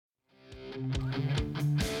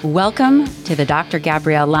Welcome to the Dr.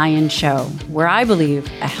 Gabrielle Lyon Show, where I believe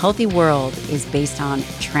a healthy world is based on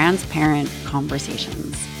transparent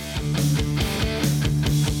conversations.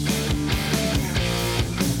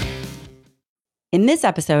 In this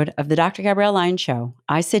episode of the Dr. Gabrielle Lyon Show,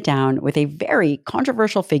 I sit down with a very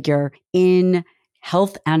controversial figure in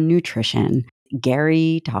health and nutrition,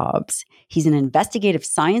 Gary Taubes. He's an investigative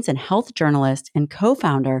science and health journalist and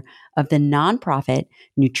co-founder of the nonprofit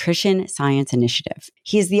Nutrition Science Initiative.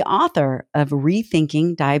 He is the author of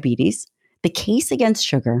Rethinking Diabetes, The Case Against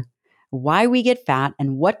Sugar, Why We Get Fat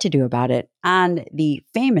and What to Do About It, and the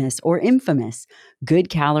famous or infamous Good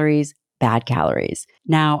Calories, Bad Calories.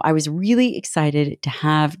 Now, I was really excited to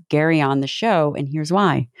have Gary on the show, and here's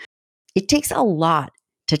why. It takes a lot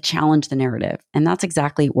to challenge the narrative, and that's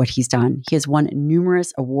exactly what he's done. He has won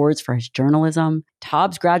numerous awards for his journalism.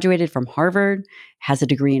 Taubes graduated from Harvard, has a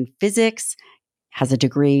degree in physics, has a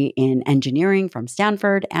degree in engineering from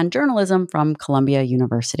Stanford, and journalism from Columbia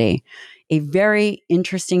University. A very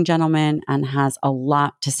interesting gentleman and has a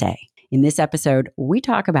lot to say. In this episode, we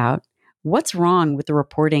talk about what's wrong with the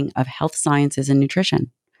reporting of health sciences and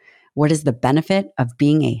nutrition. What is the benefit of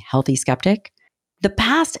being a healthy skeptic? The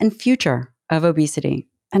past and future of obesity,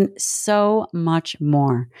 and so much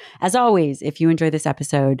more. As always, if you enjoy this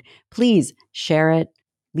episode, please share it,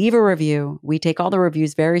 leave a review. We take all the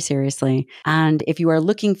reviews very seriously. And if you are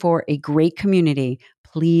looking for a great community,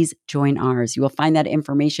 please join ours. You will find that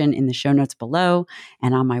information in the show notes below.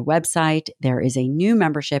 And on my website, there is a new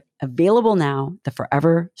membership available now, the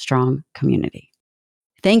Forever Strong Community.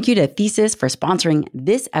 Thank you to Thesis for sponsoring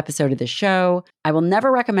this episode of the show. I will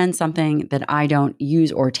never recommend something that I don't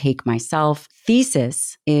use or take myself.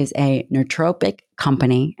 Thesis is a nootropic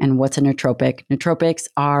company. And what's a nootropic? Nootropics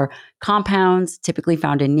are compounds typically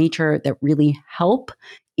found in nature that really help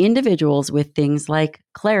individuals with things like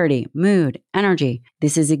clarity, mood, energy.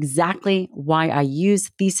 This is exactly why I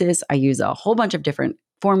use Thesis. I use a whole bunch of different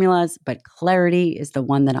formulas, but clarity is the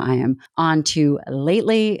one that I am onto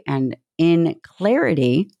lately. And in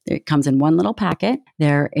clarity, it comes in one little packet.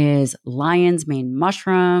 There is lion's mane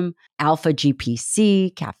mushroom, alpha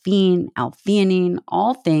GPC, caffeine, L-theanine,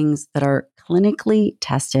 all things that are clinically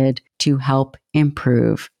tested to help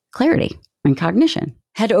improve clarity and cognition.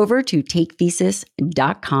 Head over to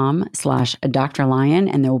takethesis.com/Dr. Lyon,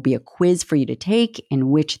 and there will be a quiz for you to take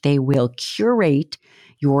in which they will curate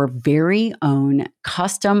your very own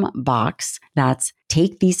custom box. That's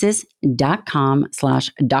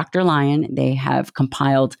takethesis.com/Dr. Lyon. They have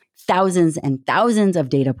compiled thousands and thousands of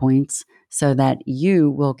data points so that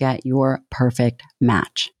you will get your perfect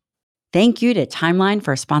match. Thank you to Timeline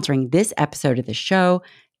for sponsoring this episode of the show.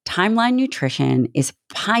 Timeline Nutrition is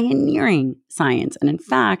pioneering science. And in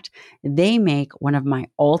fact, they make one of my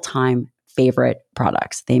all-time favorite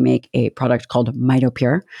products. They make a product called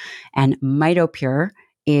MitoPure. And MitoPure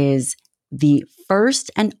is the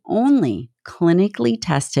first and only clinically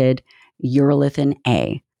tested urolithin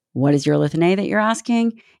A. What is urolithin A that you're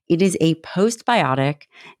asking? It is a postbiotic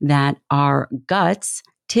that our guts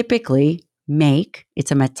typically make.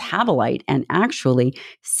 It's a metabolite, and actually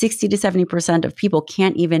 60 to 70% of people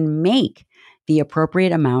can't even make the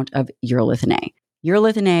appropriate amount of urolithin A.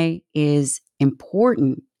 Urolithin A is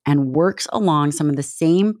important and works along some of the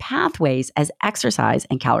same pathways as exercise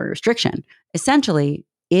and calorie restriction. Essentially,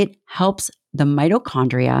 it helps the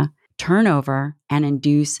mitochondria turn over and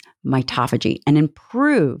induce mitophagy and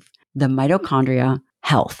improve the mitochondria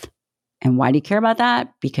health. And why do you care about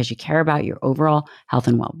that? Because you care about your overall health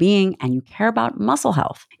and well-being, and you care about muscle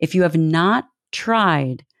health. If you have not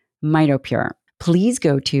tried MitoPure, please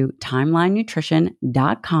go to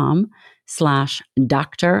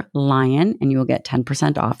timelinenutrition.com/Dr. Lyon, and you will get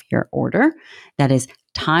 10% off your order. That is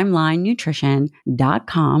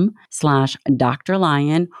timelinenutrition.com/Dr.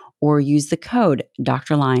 Lyon, or use the code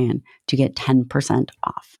Dr. Lyon to get 10%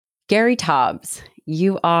 off. Gary Taubes,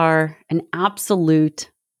 you are an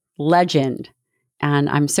absolute legend. And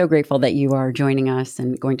I'm so grateful that you are joining us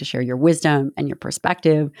and going to share your wisdom and your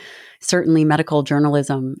perspective. Certainly medical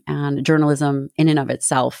journalism and journalism in and of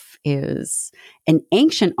itself is an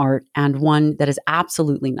ancient art and one that is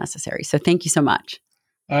absolutely necessary. So thank you so much.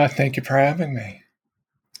 Thank you for having me.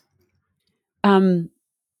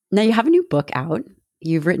 Now you have a new book out.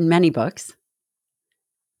 You've written many books.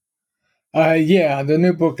 Yeah, the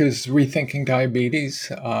new book is Rethinking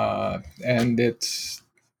Diabetes. And it's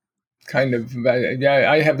kind of,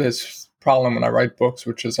 I have this problem when I write books,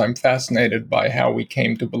 which is I'm fascinated by how we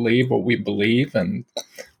came to believe what we believe and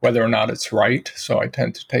whether or not it's right. So I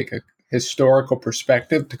tend to take a historical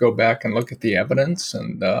perspective to go back and look at the evidence,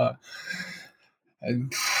 and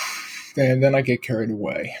then I get carried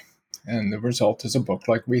away. And the result is a book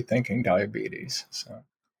like Rethinking Diabetes. So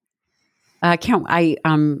I can't wait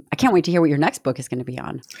to hear what your next book is going to be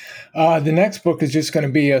on. the next book is just going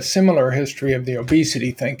to be a similar history of the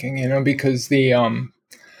obesity thinking, because the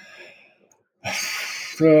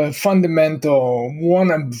fundamental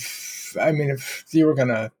one of, if you were going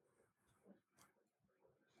to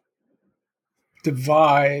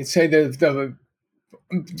divide, say the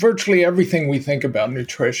virtually everything we think about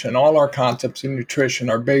nutrition, all our concepts of nutrition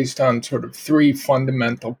are based on sort of three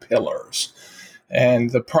fundamental pillars. And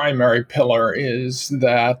the primary pillar is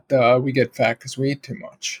that we get fat because we eat too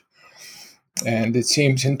much. And it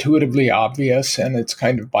seems intuitively obvious, and it's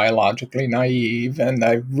kind of biologically naive. And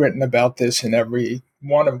I've written about this in every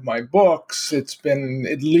one of my books. It's been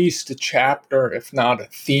at least a chapter, if not a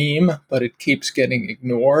theme, but it keeps getting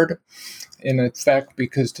ignored in effect,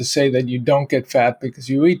 because to say that you don't get fat because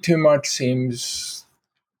you eat too much seems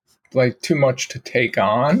like too much to take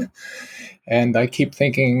on. And I keep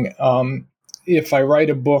thinking, if I write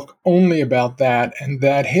a book only about that and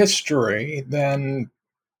that history, then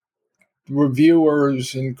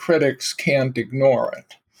reviewers and critics can't ignore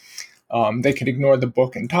it. They could ignore the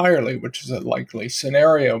book entirely, which is a likely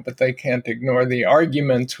scenario, but they can't ignore the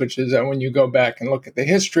arguments, which is that when you go back and look at the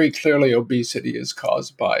history, clearly obesity is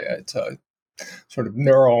caused by it. It's a sort of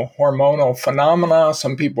neurohormonal phenomena.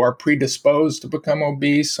 Some people are predisposed to become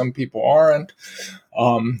obese, some people aren't.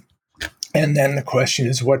 And then the question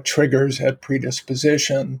is what triggers that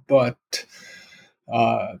predisposition. But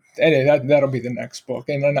anyway, that'll be the next book.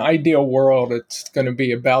 In an ideal world, it's going to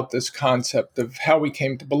be about this concept of how we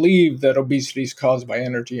came to believe that obesity is caused by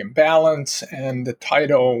energy imbalance. And the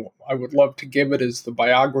title I would love to give it is The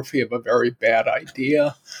Biography of a Very Bad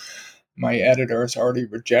Idea. My editor has already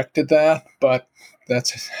rejected that, but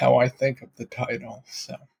that's how I think of the title.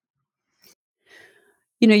 So.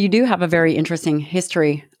 You do have a very interesting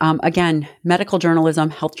history. Again, medical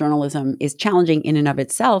journalism, health journalism is challenging in and of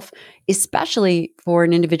itself, especially for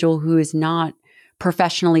an individual who is not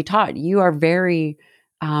professionally taught. You are very,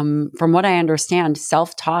 from what I understand,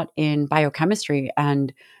 self-taught in biochemistry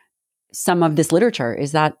and some of this literature.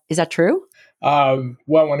 Is that true? Well,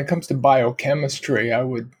 when it comes to biochemistry, I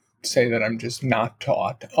would say that I'm just not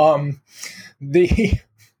taught. The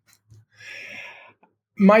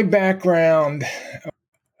my background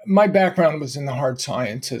my background was in the hard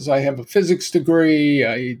sciences. I have a physics degree.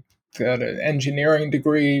 I got an engineering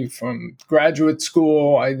degree from graduate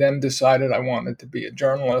school. I then decided I wanted to be a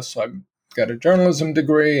journalist. So I got a journalism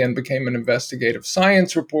degree and became an investigative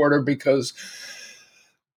science reporter because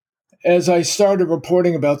as I started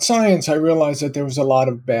reporting about science, I realized that there was a lot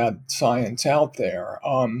of bad science out there.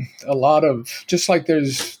 A lot of, just like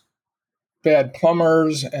there's bad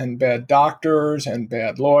plumbers and bad doctors and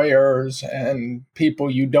bad lawyers and people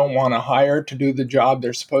you don't want to hire to do the job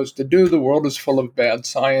they're supposed to do. The world is full of bad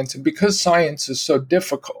science. And because science is so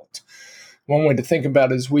difficult, one way to think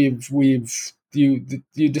about it is you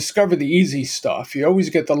discover the easy stuff. You always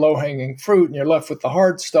get the low-hanging fruit and you're left with the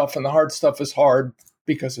hard stuff, and the hard stuff is hard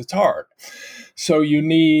because it's hard. So you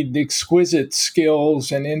need exquisite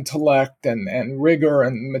skills and intellect and rigor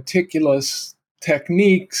and meticulous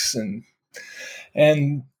techniques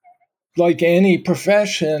and like any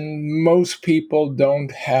profession, most people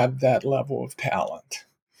don't have that level of talent.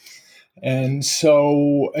 And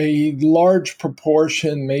so a large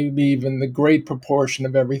proportion, maybe even the great proportion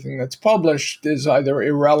of everything that's published is either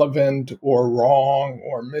irrelevant or wrong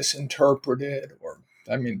or misinterpreted or,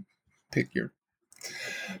 pick your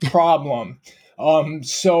problem.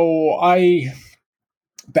 So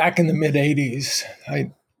back in the mid 80s,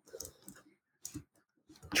 I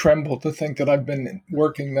tremble to think that I've been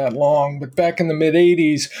working that long. But back in the mid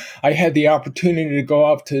 80s, I had the opportunity to go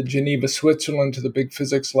up to Geneva, Switzerland, to the big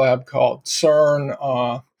physics lab called CERN.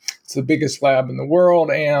 It's the biggest lab in the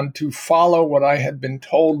world, and to follow what I had been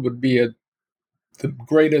told would be the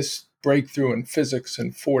greatest breakthrough in physics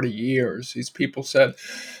in 40 years. These people said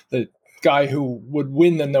the guy who would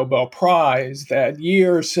win the Nobel Prize that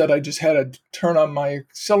year said I just had to turn on my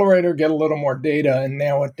accelerator, get a little more data, and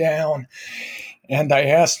nail it down. And I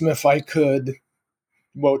asked him if I could,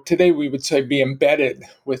 well, today we would say be embedded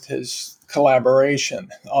with his collaboration.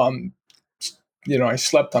 I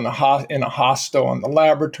slept in a hostel in the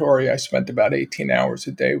laboratory. I spent about 18 hours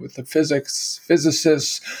a day with the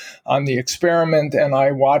physicists on the experiment, and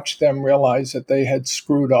I watched them realize that they had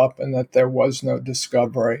screwed up and that there was no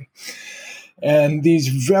discovery. And these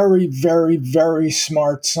very, very, very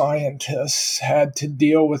smart scientists had to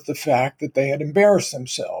deal with the fact that they had embarrassed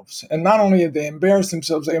themselves. And not only had they embarrassed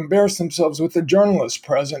themselves with the journalists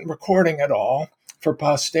present recording it all, for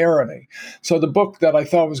posterity. So the book that I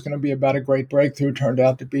thought was going to be about a great breakthrough turned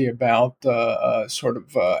out to be about a sort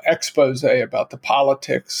of expose about the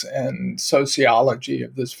politics and sociology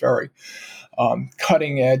of this very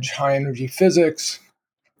cutting edge high energy physics.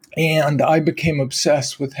 And I became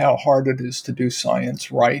obsessed with how hard it is to do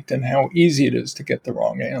science right and how easy it is to get the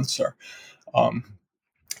wrong answer. Um,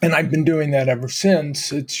 and I've been doing that ever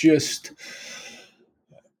since. It's just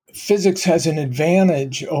physics has an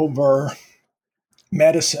advantage over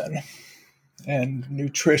medicine and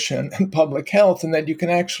nutrition and public health, and that you can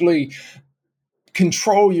actually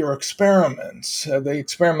control your experiments. The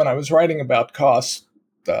experiment I was writing about cost,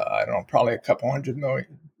 I don't know, probably a couple $100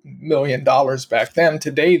 million back then.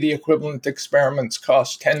 Today, the equivalent experiments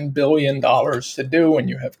cost $10 billion to do, and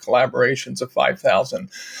you have collaborations of 5,000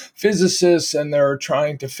 physicists, and they're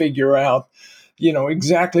trying to figure out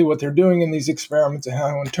exactly what they're doing in these experiments and how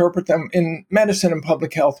to interpret them. In medicine and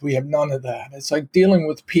public health, we have none of that. It's like dealing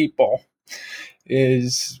with people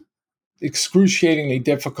is excruciatingly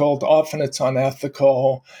difficult. Often it's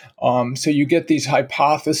unethical. So you get these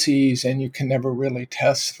hypotheses and you can never really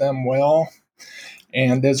test them well.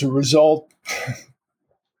 And as a result,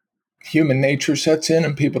 human nature sets in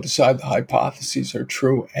and people decide the hypotheses are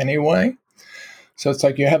true anyway. So it's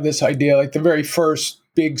like you have this idea, like the very first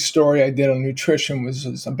big story I did on nutrition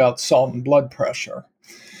was about salt and blood pressure.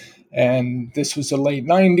 And this was the late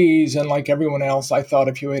 90s. And like everyone else, I thought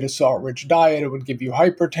if you ate a salt-rich diet, it would give you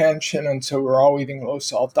hypertension. And so we're all eating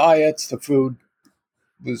low-salt diets. The food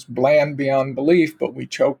was bland beyond belief, but we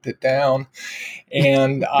choked it down.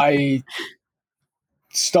 And I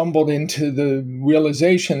stumbled into the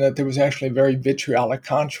realization that there was actually a very vitriolic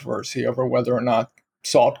controversy over whether or not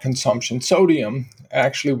salt consumption, sodium,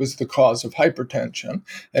 actually was the cause of hypertension,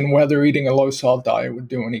 and whether eating a low-salt diet would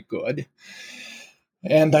do any good.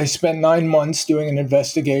 And I spent 9 months doing an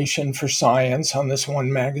investigation for Science on this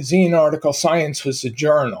one magazine article. Science was a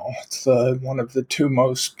journal. It's one of the two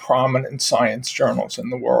most prominent science journals in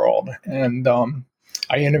the world. And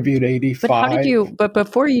I interviewed 85. But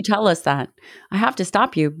before you tell us that, I have to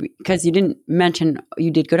stop you because you didn't mention you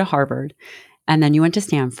did go to Harvard and then you went to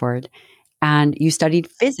Stanford and you studied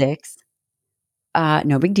physics.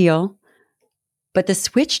 No big deal. But the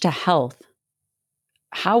switch to health,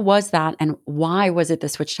 how was that? And why was it the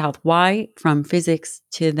switch to health? Why from physics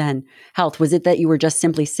to then health? Was it that you were just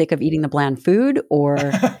simply sick of eating the bland food, or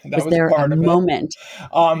was there a moment?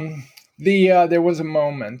 There was a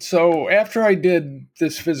moment. So after I did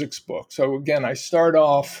this physics book, so again, I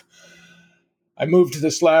moved to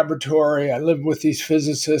this laboratory. I lived with these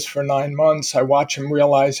physicists for 9 months. I watched them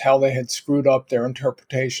realize how they had screwed up their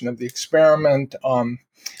interpretation of the experiment.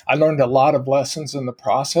 I learned a lot of lessons in the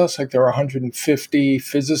process. Like there were 150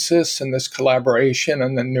 physicists in this collaboration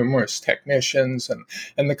and then numerous technicians.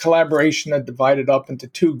 And the collaboration had divided up into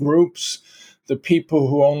two groups: the people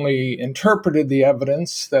who only interpreted the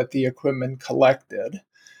evidence that the equipment collected,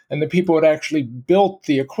 and the people who had actually built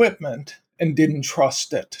the equipment and didn't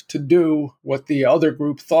trust it to do what the other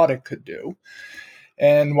group thought it could do.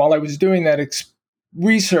 And while I was doing that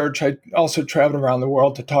research, I also traveled around the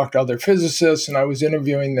world to talk to other physicists, and I was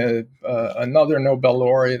interviewing another Nobel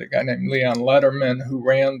laureate, a guy named Leon Lederman, who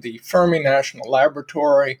ran the Fermi National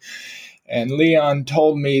Laboratory. And Leon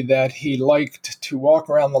told me that he liked to walk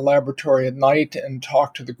around the laboratory at night and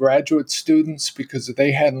talk to the graduate students because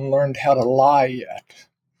they hadn't learned how to lie yet.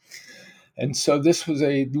 And so this was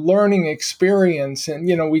a learning experience. And,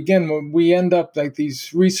 when we end up like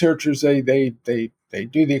these researchers, they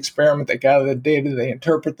do the experiment, they gather the data, they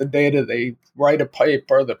interpret the data, they write a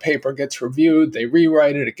paper, the paper gets reviewed, they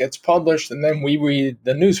rewrite it, it gets published, and then we read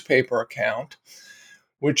the newspaper account,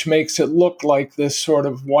 which makes it look like this sort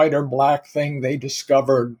of white or black thing. They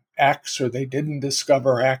discovered X or they didn't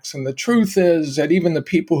discover X. And the truth is that even the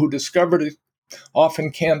people who discovered it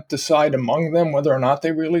often can't decide among them whether or not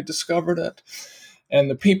they really discovered it. And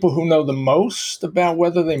the people who know the most about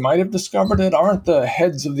whether they might have discovered it aren't the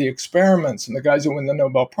heads of the experiments and the guys who win the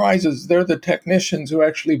Nobel Prizes. They're the technicians who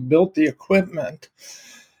actually built the equipment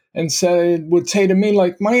and would say to me,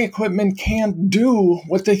 like, my equipment can't do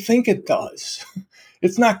what they think it does.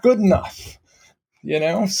 It's not good enough,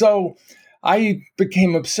 So I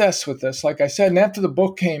became obsessed with this, like I said. And after the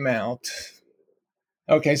book came out,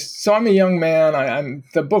 okay, so I'm a young man. I'm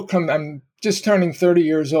just turning 30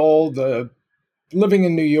 years old, living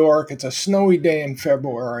in New York. It's a snowy day in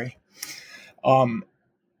February.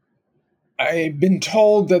 I've been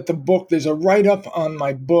told that there's a write-up on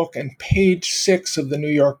my book on page 6 of the New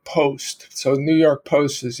York Post. So the New York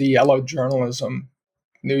Post is a yellow journalism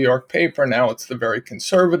New York paper. Now it's the very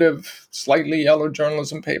conservative, slightly yellow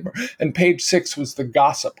journalism paper. And page 6 was the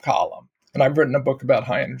gossip column. And I've written a book about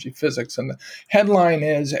high energy physics. And the headline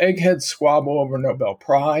is Eggheads Squabble Over Nobel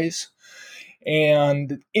Prize.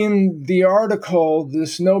 And in the article,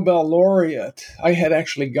 this Nobel laureate, I had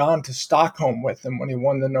actually gone to Stockholm with him when he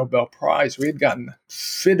won the Nobel Prize. We had gotten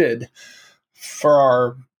fitted for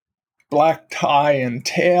our black tie and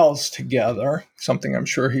tails together, something I'm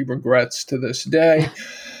sure he regrets to this day.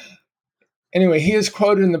 Anyway, he is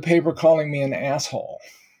quoted in the paper calling me an asshole.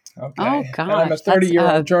 Oh, Okay. And I'm a gosh.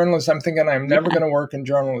 30-year-old journalist. I'm thinking I'm never Yeah. going to work in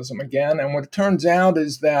journalism again. And what it turns out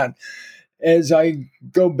is that as I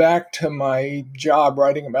go back to my job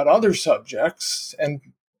writing about other subjects, and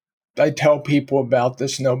I tell people about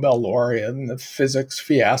this Nobel laureate and the physics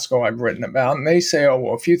fiasco I've written about, and they say, oh,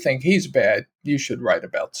 well, if you think he's bad, you should write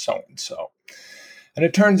about so-and-so. And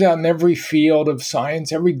it turns out in every field of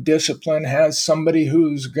science, every discipline has somebody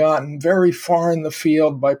who's gotten very far in the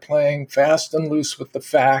field by playing fast and loose with the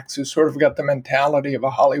facts, who sort of got the mentality of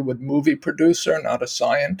a Hollywood movie producer, not a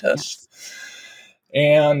scientist. Yes.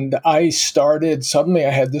 And suddenly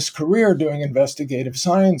I had this career doing investigative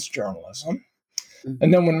science journalism.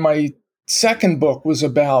 And then when my second book was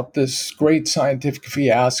about this great scientific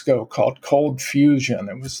fiasco called cold fusion,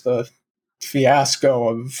 it was the fiasco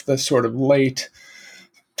of the sort of late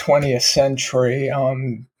 20th century.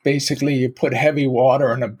 Basically, you put heavy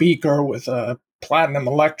water in a beaker with a platinum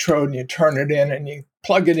electrode and you turn it in and you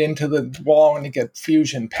plug it into the wall and you get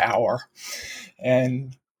fusion power.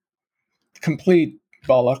 And complete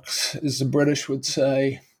bollocks, as the British would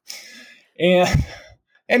say. And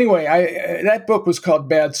anyway, that book was called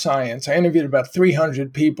Bad Science. I interviewed about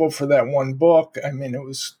 300 people for that one book. I mean, it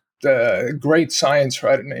was a great science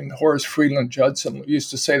writer named Horace Freeland Judson used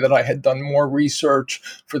to say that I had done more research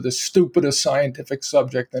for the stupidest scientific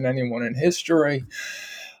subject than anyone in history.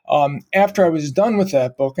 After I was done with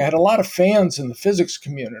that book, I had a lot of fans in the physics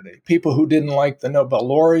community, people who didn't like the Nobel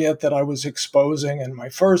laureate that I was exposing in my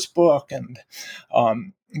first book. And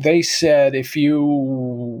they said, if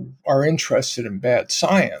you are interested in bad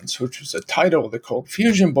science, which was the title of the cold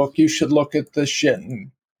fusion book, you should look at this shit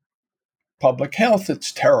in public health.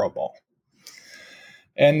 It's terrible.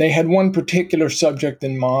 And they had one particular subject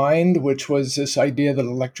in mind, which was this idea that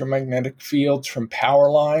electromagnetic fields from power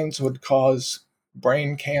lines would cause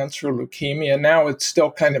brain cancer, leukemia. Now it's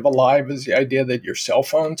still kind of alive as the idea that your cell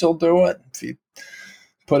phones will do it. If you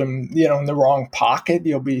put them, in the wrong pocket,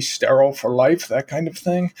 you'll be sterile for life, that kind of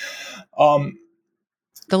thing.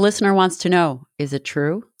 The listener wants to know, is it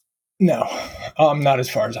true? No, not as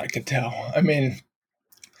far as I could tell. I mean,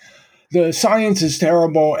 the science is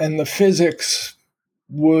terrible and the physics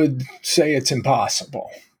would say it's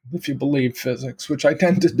impossible if you believe physics, which I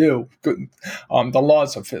tend to do, the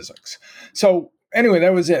laws of physics. So anyway,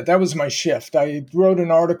 that was it. That was my shift. I wrote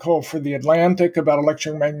an article for The Atlantic about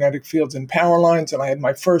electromagnetic fields and power lines, and I had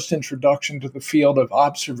my first introduction to the field of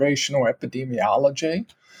observational epidemiology.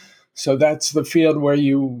 So that's the field where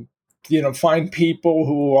you find people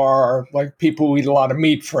who are like people who eat a lot of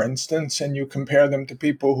meat, for instance, and you compare them to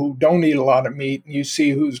people who don't eat a lot of meat, and you see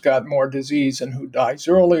who's got more disease and who dies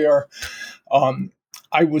earlier.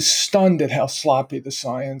 I was stunned at how sloppy the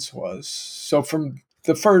science was. So from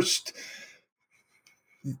the first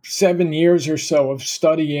 7 years or so of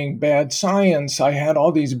studying bad science, I had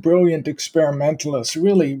all these brilliant experimentalists,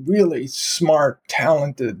 really, really smart,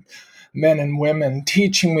 talented men and women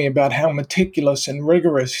teaching me about how meticulous and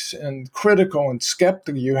rigorous and critical and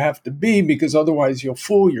skeptical you have to be, because otherwise you'll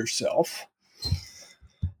fool yourself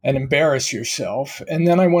and embarrass yourself. And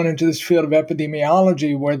then I went into this field of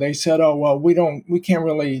epidemiology where they said, oh, well, we can't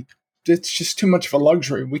really, it's just too much of a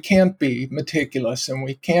luxury. We can't be meticulous and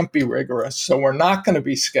we can't be rigorous. So we're not going to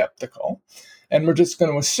be skeptical. And we're just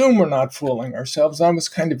going to assume we're not fooling ourselves. I was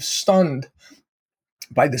kind of stunned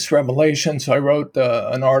by this revelation. So I wrote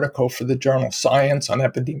an article for the journal Science on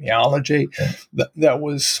epidemiology that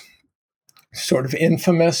was sort of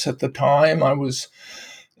infamous at the time.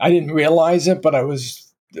 I didn't realize it, but I was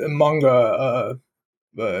among for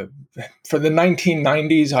the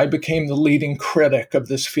 1990s, I became the leading critic of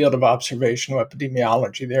this field of observational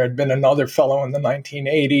epidemiology. There had been another fellow in the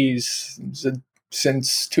 1980s.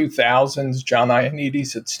 Since 2000s, John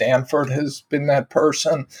Ioannidis at Stanford has been that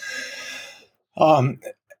person. And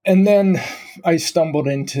then I stumbled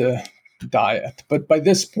into diet. But by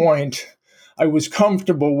this point, I was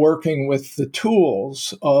comfortable working with the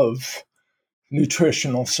tools of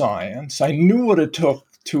nutritional science. I knew what it took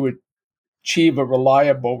to achieve a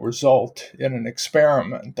reliable result in an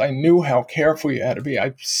experiment. I knew how careful you had to be.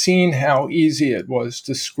 I've seen how easy it was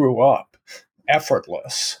to screw up,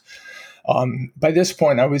 effortless. By this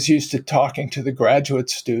point, I was used to talking to the graduate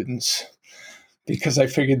students because I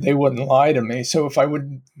figured they wouldn't lie to me. So if I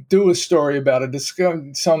would do a story about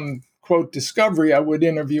some quote discovery, I would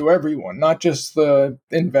interview everyone, not just the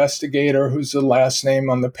investigator who's the last name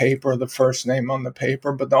on the paper, the first name on the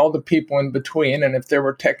paper, but all the people in between. And if there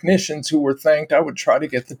were technicians who were thanked, I would try to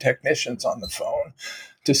get the technicians on the phone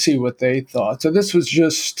to see what they thought. So this was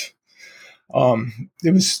just,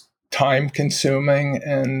 it was time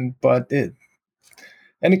consuming, but it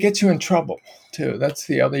gets you in trouble too. That's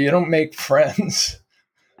the other. You don't make friends.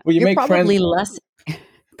 Well, you You're make friends.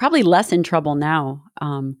 probably less in trouble now,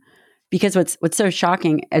 because what's so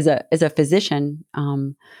shocking as a physician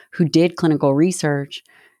who did clinical research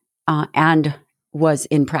and was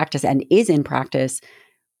in practice and is in practice,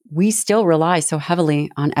 we still rely so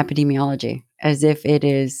heavily on epidemiology as if it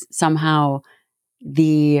is somehow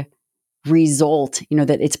the result,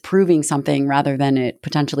 that it's proving something rather than it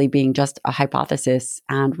potentially being just a hypothesis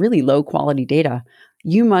and really low quality data.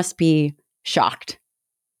 You must be shocked.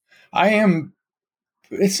 I am.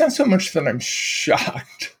 It's not so much that I'm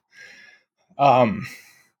shocked. Um,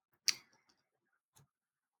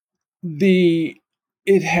 the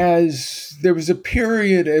there was a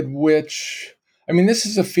period at which, I mean, this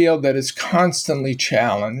is a field that is constantly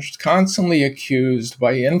challenged, constantly accused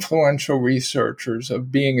by influential researchers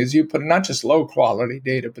of being, as you put it, not just low quality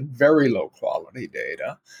data, but very low quality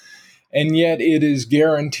data. And yet it is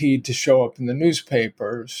guaranteed to show up in the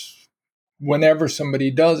newspapers whenever somebody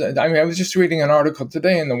does it. I mean, I was just reading an article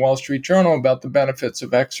today in the Wall Street Journal about the benefits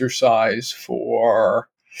of exercise for,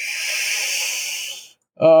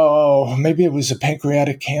 oh, maybe it was a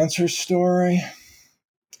pancreatic cancer story.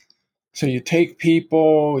 So you take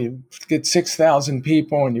people, you get 6,000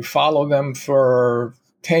 people, and you follow them for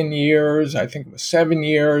 10 years, I think it was 7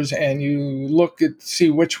 years, and you look at see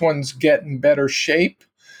which ones get in better shape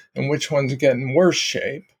and which ones get in worse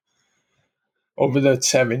shape over that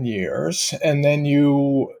 7 years. And then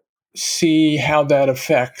you see how that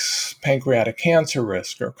affects pancreatic cancer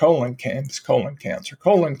risk or colon cancer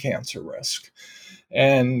risk.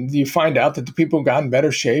 And you find out that the people who got in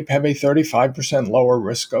better shape have a 35% lower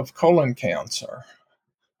risk of colon cancer.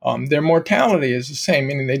 Their mortality is the same,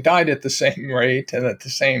 meaning they died at the same rate and at the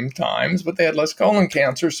same times, but they had less colon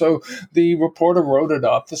cancer. So the reporter wrote it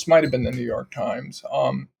up. This might have been the New York Times,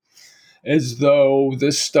 as though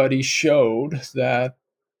this study showed that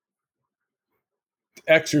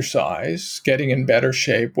exercise, getting in better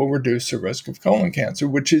shape, will reduce the risk of colon cancer,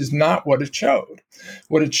 which is not what it showed.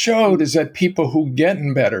 What it showed is that people who get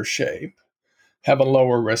in better shape have a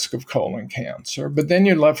lower risk of colon cancer. But then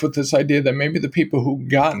you're left with this idea that maybe the people who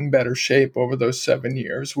got in better shape over those 7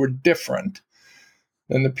 years were different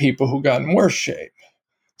than the people who got in worse shape.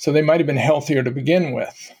 So they might have been healthier to begin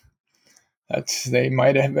with. They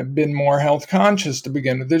might have been more health conscious to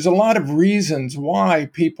begin with. There's a lot of reasons why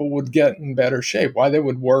people would get in better shape, why they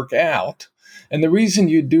would work out. And the reason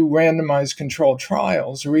you do randomized controlled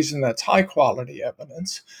trials, the reason that's high quality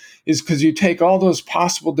evidence, is because you take all those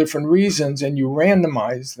possible different reasons and you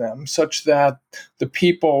randomize them such that the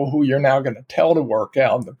people who you're now going to tell to work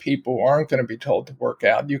out and the people who aren't going to be told to work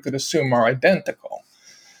out, you could assume are identical.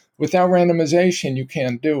 Without randomization, you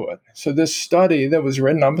can't do it. So this study that was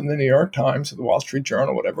written up in the New York Times or the Wall Street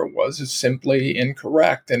Journal, whatever it was, is simply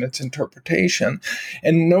incorrect in its interpretation.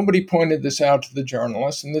 And nobody pointed this out to the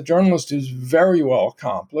journalist. And the journalist, who's very well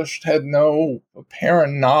accomplished, had no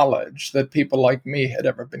apparent knowledge that people like me had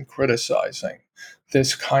ever been criticizing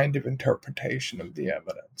this kind of interpretation of the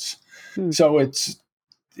evidence. So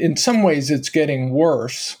in some ways, it's getting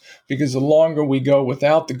worse because the longer we go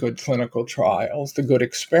without the good clinical trials, the good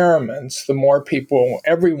experiments, the more people,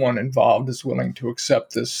 everyone involved is willing to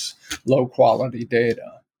accept this low quality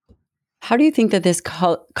data. How do you think that this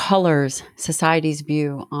colors society's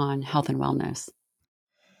view on health and wellness?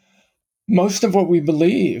 Most of what we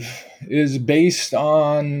believe is based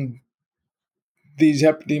on these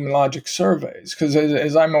epidemiologic surveys, because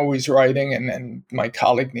as I'm always writing, and my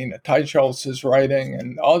colleague Nina Teicholz is writing,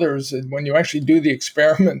 and others, when you actually do the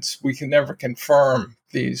experiments, we can never confirm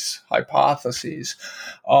these hypotheses.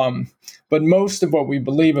 But most of what we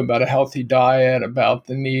believe about a healthy diet, about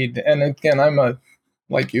the need, and again,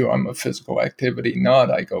 like you, I'm a physical activity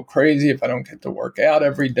nut. I go crazy if I don't get to work out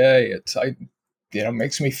every day.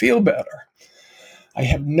 Makes me feel better. I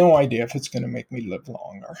have no idea if it's going to make me live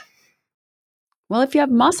longer. Well, if you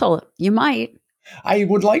have muscle, you might. I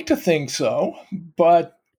would like to think so,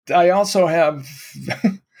 but I also have,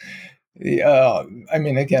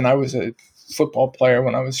 again, I was a football player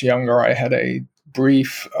when I was younger. I had a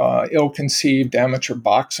brief, ill-conceived amateur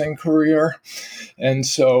boxing career. And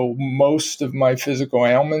so most of my physical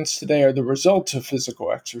ailments today are the results of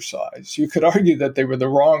physical exercise. You could argue that they were the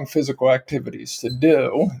wrong physical activities to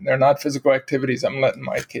do. They're not physical activities I'm letting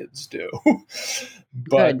my kids do. Good.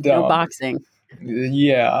 But No boxing.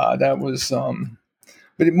 yeah, that was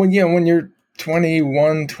but when you're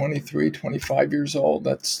 21, 23, 25 years old,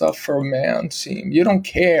 that stuff for a man you don't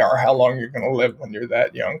care how long you're going to live when you're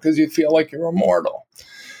that young because you feel like you're immortal.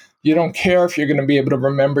 You don't care if you're going to be able to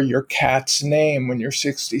remember your cat's name when you're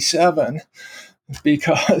 67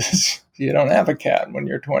 because you don't have a cat when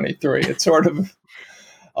you're 23. It's sort of,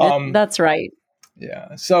 That's right.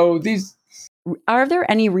 yeah. So Are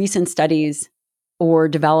there any recent studies or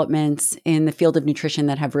developments in the field of nutrition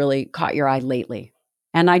that have really caught your eye lately?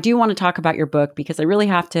 And I do want to talk about your book because I really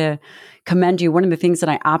have to commend you. One of the things that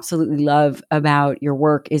I absolutely love about your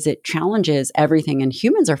work is it challenges everything, and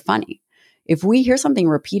humans are funny. If we hear something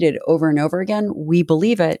repeated over and over again, we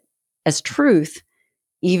believe it as truth,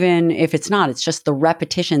 even if it's not. It's just the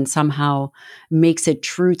repetition somehow makes it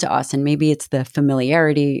true to us. And maybe it's the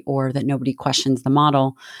familiarity or that nobody questions the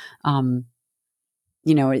model. Um,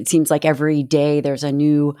 it seems like every day there's a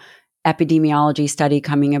new epidemiology study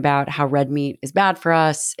coming about how red meat is bad for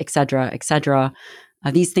us, et cetera, et cetera.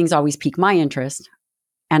 These things always pique my interest.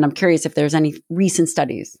 And I'm curious if there's any recent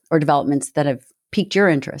studies or developments that have piqued your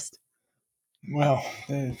interest. well,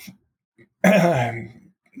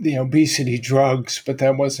 the obesity drugs, but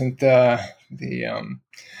that wasn't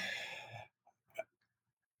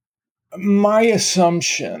my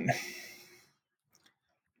assumption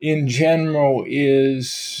in general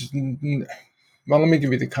is, well, let me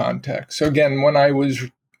give you the context. So again, when I was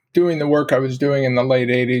doing the work I was doing in the late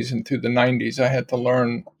 80s and through the 90s, I had to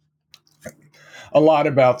learn a lot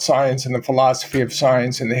about science and the philosophy of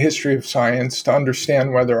science and the history of science to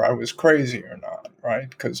understand whether I was crazy or not, right?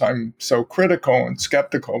 Because I'm so critical and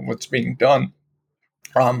skeptical of what's being done.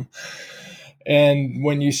 And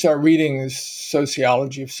when you start reading the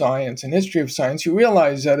sociology of science and history of science, you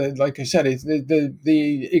realize that, like I said,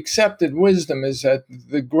 the accepted wisdom is that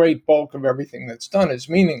the great bulk of everything that's done is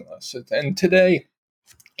meaningless. And today,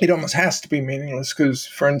 it almost has to be meaningless because,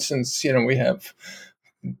 for instance, we have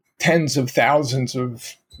tens of thousands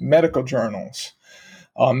of medical journals.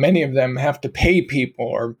 Many of them have to pay people,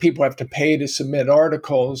 or people have to pay to submit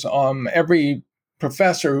articles. Every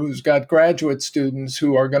professor who's got graduate students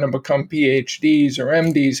who are going to become PhDs or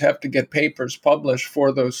MDs have to get papers published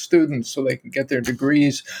for those students so they can get their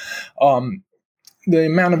degrees. The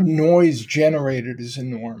amount of noise generated is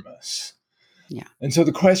enormous. Yeah. And so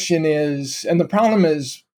the question is, and the problem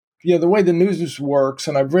is, the way the news works,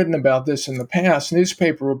 and I've written about this in the past,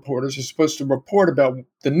 newspaper reporters are supposed to report about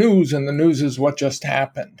the news, and the news is what just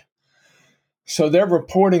happened. So they're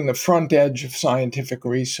reporting the front edge of scientific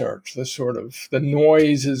research. The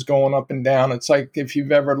noise is going up and down. It's like if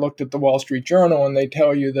you've ever looked at the Wall Street Journal and they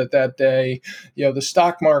tell you that day, the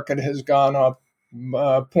stock market has gone up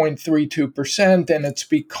 0.32%, and it's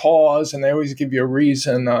because, and they always give you a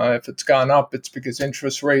reason, if it's gone up, it's because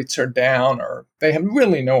interest rates are down, or they have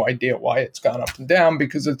really no idea why it's gone up and down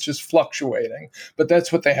because it's just fluctuating. But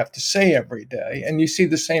that's what they have to say every day. And you see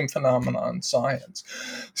the same phenomenon in science.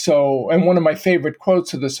 So, and one of my favorite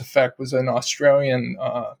quotes to this effect was an Australian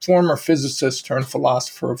former physicist turned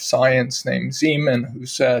philosopher of science named Zeeman, who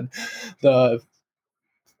said, the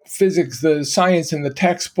science in the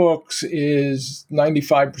textbooks is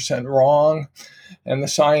 95% wrong, and the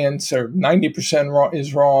science, or 90%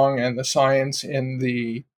 is wrong, and the science in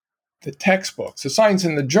the textbooks. The science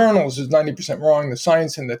in the journals is 90% wrong. The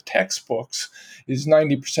science in the textbooks is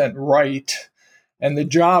 90% right. And the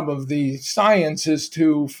job of the science is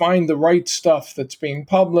to find the right stuff that's being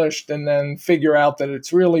published and then figure out that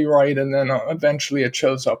it's really right. And then eventually it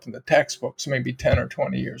shows up in the textbooks, maybe 10 or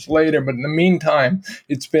 20 years later. But in the meantime,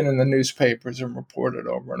 it's been in the newspapers and reported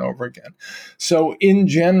over and over again. So in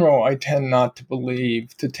general, I tend not to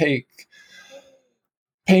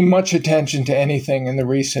pay much attention to anything in the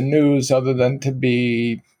recent news other than to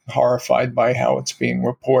be horrified by how it's being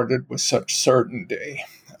reported with such certainty.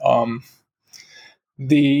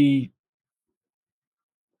 As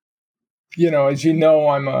you know,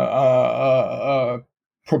 I'm a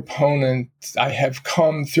proponent. I have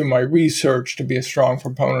come through my research to be a strong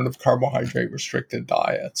proponent of carbohydrate restricted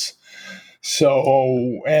diets.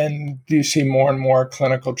 So, and you see more and more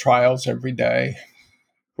clinical trials every day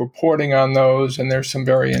reporting on those, and there's some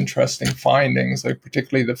very interesting findings, like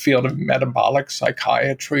particularly the field of metabolic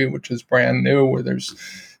psychiatry, which is brand new, where there's,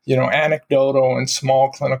 anecdotal and small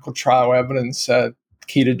clinical trial evidence that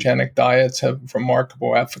ketogenic diets have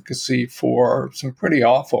remarkable efficacy for some pretty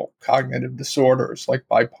awful cognitive disorders like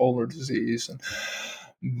bipolar disease.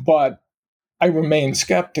 But I remain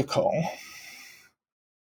skeptical,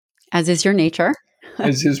 As is your nature.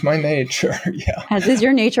 as is my nature. Yeah. As is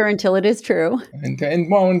your nature until it is true. And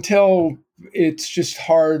well, until it's just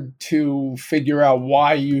hard to figure out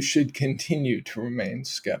why you should continue to remain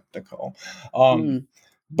skeptical. Mm.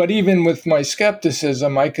 But even with my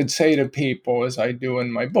skepticism, I could say to people, as I do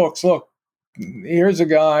in my books, look, here's a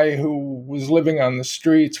guy who was living on the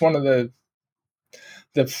streets. One of the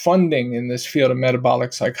funding in this field of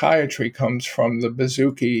metabolic psychiatry comes from the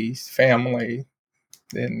Bazuki family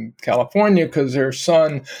in California, because their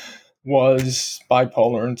son was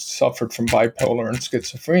bipolar and suffered from bipolar and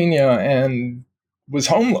schizophrenia and was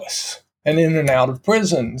homeless and in and out of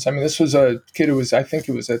prisons. I mean, this was a kid who was, I think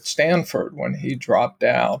he was at Stanford when he dropped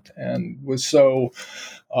out, and was so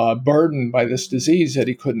burdened by this disease that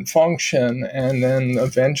he couldn't function. And then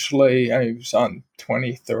eventually, he was on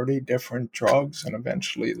 20, 30 different drugs, and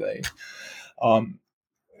eventually they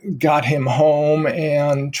got him home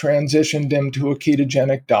and transitioned him to a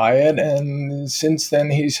ketogenic diet. And since then,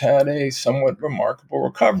 he's had a somewhat remarkable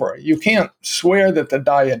recovery. You can't swear that the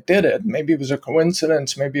diet did it. Maybe it was a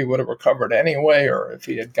coincidence. Maybe he would have recovered anyway, or if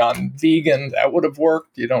he had gone vegan, that would have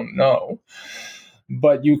worked. You don't know.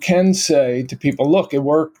 But you can say to people, look, it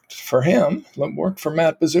worked for him. It worked for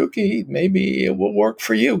Matt Bazuki. Maybe it will work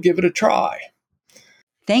for you. Give it a try.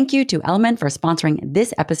 Thank you to Element for sponsoring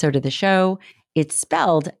this episode of the show. It's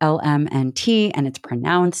spelled LMNT and it's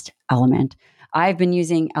pronounced Element. I've been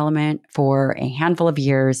using Element for a handful of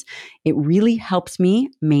years. It really helps me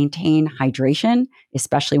maintain hydration,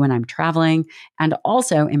 especially when I'm traveling, and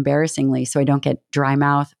also, embarrassingly, so I don't get dry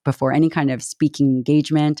mouth before any kind of speaking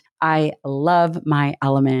engagement. I love my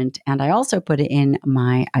Element, and I also put it in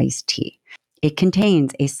my iced tea. It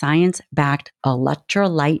contains a science-backed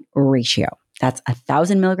electrolyte ratio. That's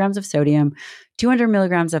 1,000 milligrams of sodium, 200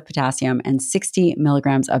 milligrams of potassium, and 60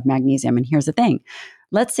 milligrams of magnesium. And here's the thing.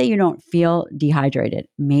 Let's say you don't feel dehydrated.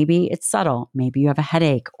 Maybe it's subtle. Maybe you have a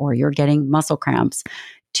headache or you're getting muscle cramps.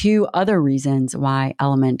 Two other reasons why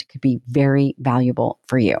Element could be very valuable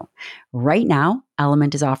for you. Right now,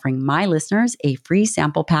 Element is offering my listeners a free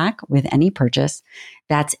sample pack with any purchase.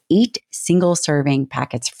 That's 8 single serving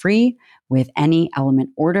packets free with any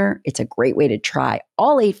Element order. It's a great way to try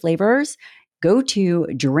all 8 flavors. Go to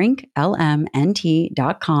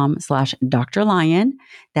drinklmnt.com/Dr. Lion.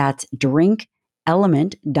 That's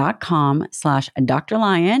drinkelement.com/Dr.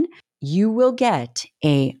 Lion. You will get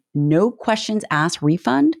a no questions asked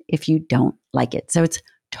refund if you don't like it. So it's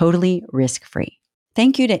totally risk-free.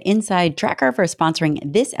 Thank you to Inside Tracker for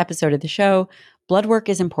sponsoring this episode of the show. Blood work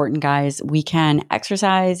is important, guys. We can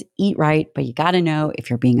exercise, eat right, but you got to know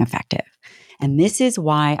if you're being effective. And this is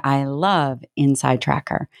why I love Inside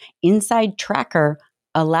Tracker. Inside Tracker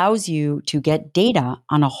allows you to get data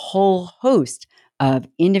on a whole host of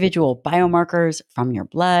individual biomarkers from your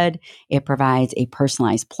blood. It provides a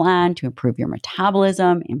personalized plan to improve your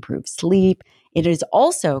metabolism, improve sleep. It is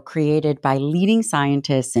also created by leading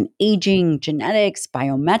scientists in aging, genetics,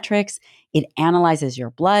 biometrics. It analyzes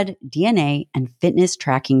your blood, DNA, and fitness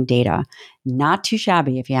tracking data. Not too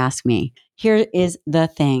shabby, if you ask me. Here is the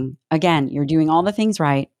thing. Again, you're doing all the things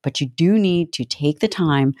right, but you do need to take the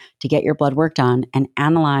time to get your blood work done and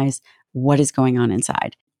analyze what is going on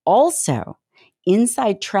inside. Also,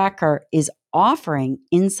 Inside Tracker is offering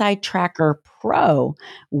Inside Tracker Pro,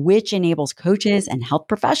 which enables coaches and health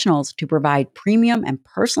professionals to provide premium and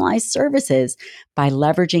personalized services by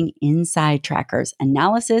leveraging Inside Tracker's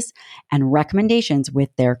analysis and recommendations with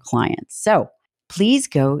their clients. So please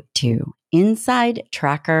go to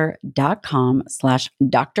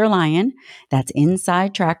insidetracker.com/Dr. Lion. That's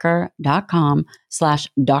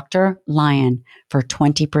insidetracker.com/Dr. Lion for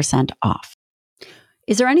 20% off.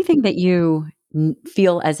 Is there anything that you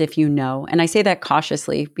feel as if you know? And I say that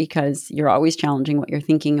cautiously because you're always challenging what you're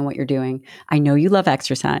thinking and what you're doing. I know you love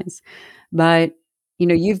exercise, but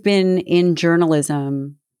you've been in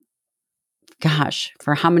journalism, gosh,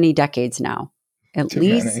 for how many decades now? At Too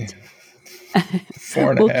many. least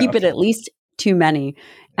 4.5. we'll keep it at least too many.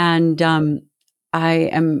 And I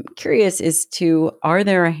am curious as to, are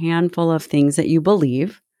there a handful of things that you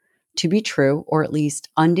believe to be true or at least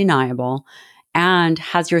undeniable? And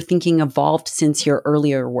has your thinking evolved since your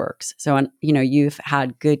earlier works? So, you've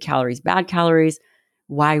had good calories, bad calories,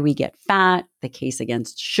 why we get fat, the case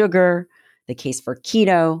against sugar, the case for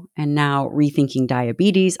keto, and now rethinking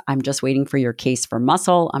diabetes. I'm just waiting for your case for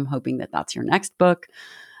muscle. I'm hoping that that's your next book.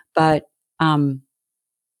 But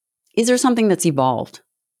is there something that's evolved?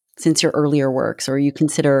 since your earlier works, or you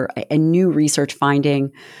consider a new research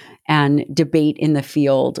finding and debate in the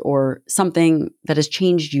field, or something that has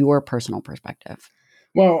changed your personal perspective?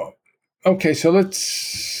 Well, okay, so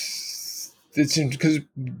it's because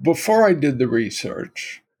before I did the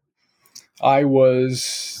research, I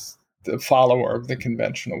was the follower of the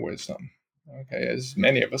conventional wisdom. Okay, as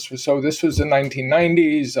many of us were. So this was the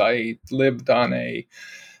 1990s. I lived on a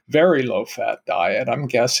very low fat diet. I'm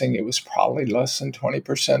guessing it was probably less than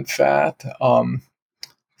 20% fat.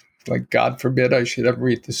 Like, God forbid I should ever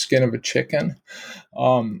eat the skin of a chicken.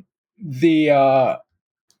 The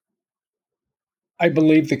I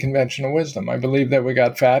believe the conventional wisdom. I believe that we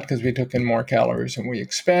got fat because we took in more calories than we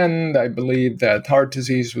expend. I believe that heart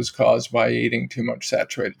disease was caused by eating too much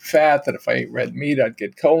saturated fat, that if I ate red meat, I'd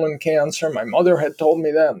get colon cancer. My mother had told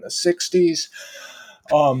me that in the 60s.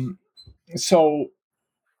 So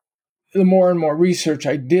the more and more research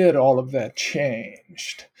I did, all of that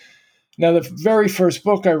changed. Now, the very first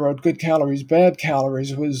book I wrote, Good Calories, Bad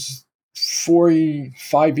Calories, was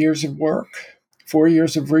 5 years of work, 4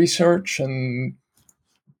 years of research, and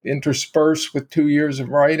interspersed with 2 years of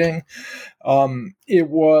writing. It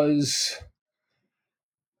was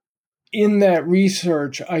in that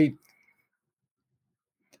research, I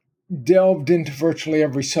delved into virtually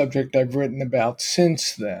every subject I've written about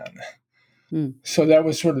since then. So that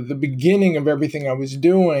was sort of the beginning of everything I was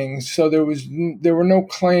doing. So there were no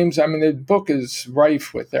claims. I mean, the book is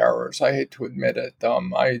rife with errors. I hate to admit it.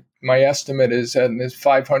 My estimate is that there's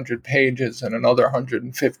 500 pages and another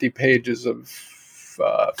 150 pages of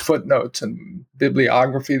footnotes and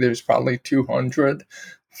bibliography. There's probably 200,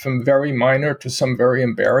 from very minor to some very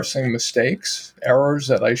embarrassing mistakes, errors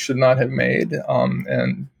that I should not have made.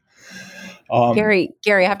 Gary,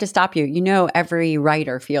 I have to stop you. You know, every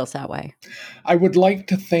writer feels that way. I would like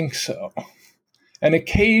to think so. And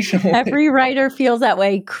occasionally, every writer feels that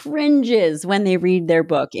way, cringes when they read their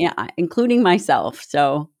book, including myself.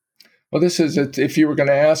 So, well, this is it. If you were going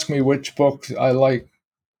to ask me which book I like,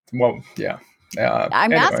 well, yeah.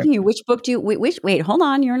 I'm asking you, which book do you, wait, hold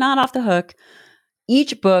on. You're not off the hook.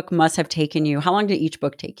 Each book must have taken you. How long did each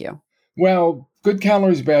book take you? Well, Good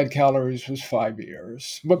Calories, Bad Calories was 5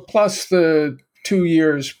 years, but plus the 2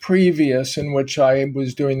 years previous in which I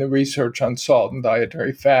was doing the research on salt and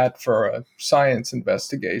dietary fat for a science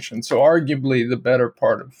investigation. So arguably the better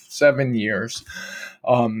part of 7 years.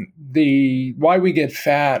 The Why We Get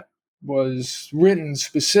Fat was written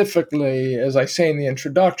specifically, as I say in the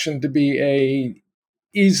introduction, to be a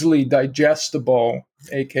easily digestible,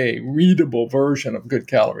 aka readable version of Good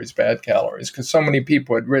Calories, Bad Calories, because so many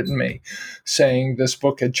people had written me saying this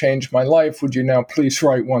book had changed my life. Would you now please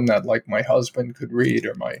write one that, like, my husband could read,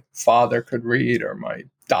 or my father could read, or my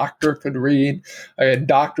doctor could read? I had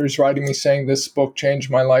doctors writing me saying this book changed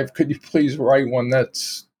my life. Could you please write one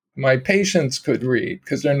that's my patients could read,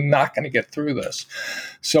 because they're not going to get through this.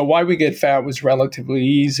 So Why We Get Fat was relatively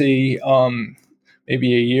easy.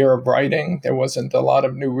 Maybe a year of writing. There wasn't a lot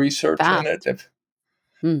of new research in it.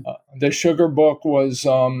 The sugar book was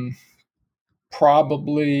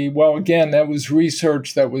probably, well, again, that was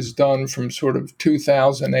research that was done from sort of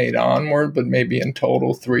 2008 onward, but maybe in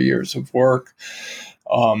total 3 years of work.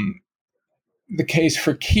 The Case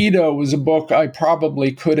for Keto was a book I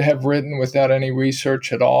probably could have written without any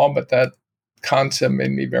research at all, but that concept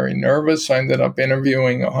made me very nervous. I ended up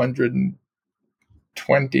interviewing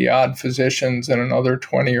 120 odd physicians and another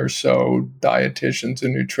 20 or so dietitians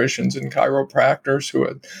and nutritionists and chiropractors who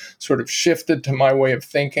had sort of shifted to my way of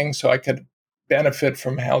thinking so I could benefit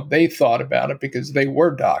from how they thought about it, because they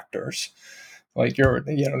were doctors. Like,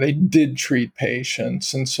 they did treat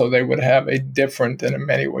patients, and so they would have a different and in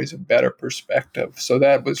many ways a better perspective. So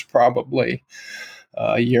that was probably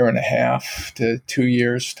a year and a half to 2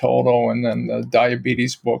 years total. And then the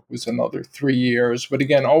diabetes book was another 3 years. But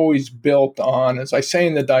again, always built on, as I say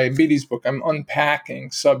in the diabetes book, I'm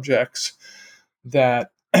unpacking subjects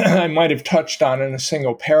that I might have touched on in a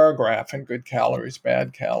single paragraph in Good Calories,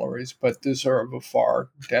 Bad Calories, but deserve a far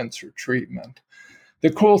denser treatment. The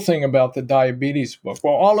cool thing about the diabetes book,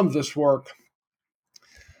 well, all of this work,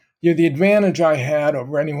 the advantage I had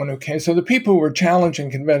over anyone who came. So the people who were challenging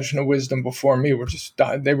conventional wisdom before me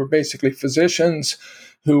they were basically physicians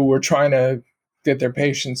who were trying to get their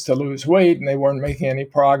patients to lose weight, and they weren't making any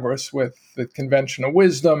progress with the conventional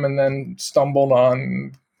wisdom, and then stumbled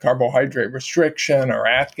on carbohydrate restriction or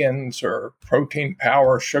Atkins or protein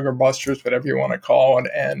power, sugar busters, whatever you want to call it,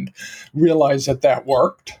 and realized that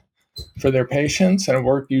worked for their patients, and it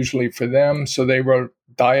worked usually for them. So they wrote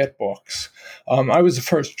diet books. I was the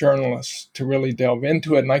first journalist to really delve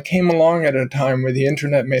into it, and I came along at a time where the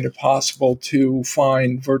internet made it possible to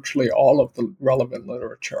find virtually all of the relevant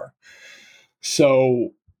literature.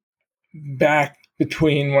 So back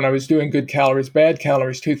between when I was doing Good Calories, Bad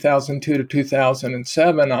Calories, 2002 to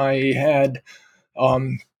 2007, I had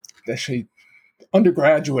actually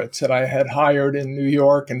undergraduates that I had hired in New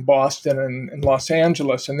York and Boston and Los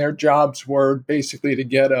Angeles, and their jobs were basically to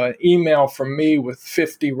get an email from me with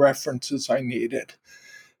 50 references I needed.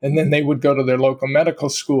 And then they would go to their local medical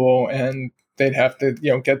school and they'd have to,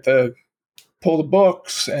 get the pull the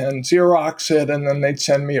books and Xerox it, and then they'd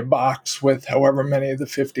send me a box with however many of the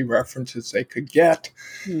 50 references they could get.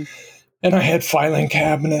 Hmm. And I had filing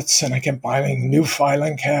cabinets, and I kept buying new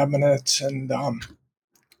filing cabinets, and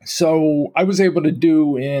so I was able to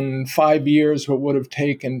do in 5 years what would have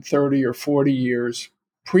taken 30 or 40 years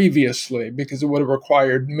previously, because it would have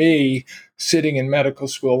required me sitting in medical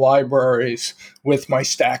school libraries with my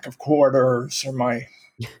stack of quarters or my,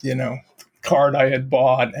 card I had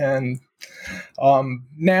bought. And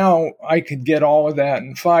now I could get all of that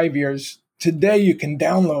in 5 years. Today you can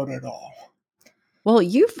download it all. Well,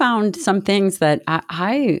 you found some things that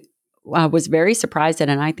I was very surprised at,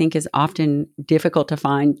 and I think is often difficult to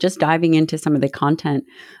find. Just diving into some of the content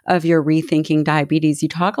of your Rethinking Diabetes, you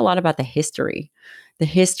talk a lot about the history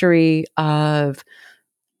of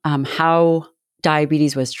how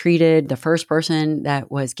diabetes was treated, the first person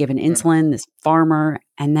that was given insulin, this farmer,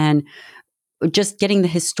 and then just getting the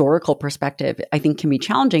historical perspective, I think can be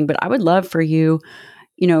challenging. But I would love for you,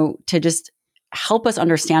 to just help us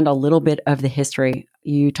understand a little bit of the history.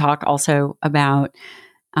 You talk also about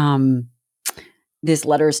this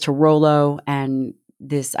letters to Rollo and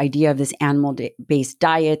this idea of this animal-based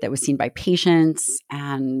diet that was seen by patients,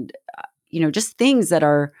 and just things that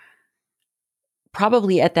are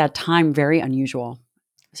probably at that time very unusual.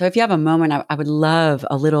 So if you have a moment, I would love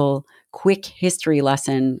a little quick history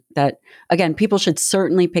lesson that, again, people should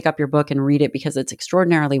certainly pick up your book and read it because it's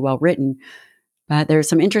extraordinarily well written. But there's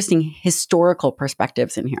some interesting historical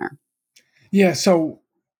perspectives in here. Yeah. So,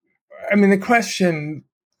 the question,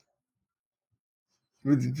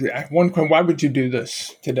 why would you do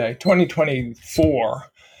this today, 2024?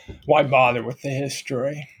 Why bother with the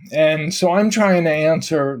history? And so I'm trying to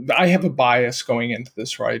answer, I have a bias going into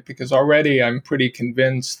this, right? Because already I'm pretty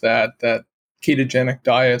convinced that ketogenic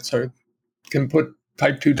diets can put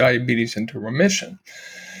type 2 diabetes into remission.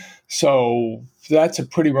 So that's a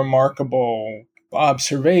pretty remarkable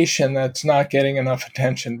observation that's not getting enough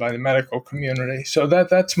attention by the medical community. So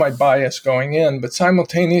that's my bias going in. But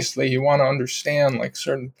simultaneously, you want to understand like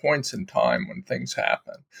certain points in time when things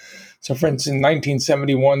happen. So, for instance, in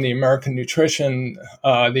 1971, the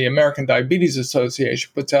American Diabetes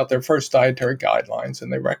Association puts out their first dietary guidelines,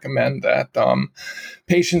 and they recommend that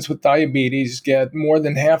patients with diabetes get more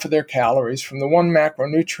than half of their calories from the one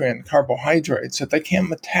macronutrient, carbohydrates, that they can't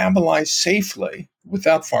metabolize safely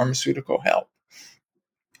without pharmaceutical help.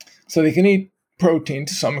 So they can eat protein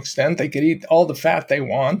to some extent. They can eat all the fat they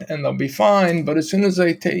want, and they'll be fine. But as soon as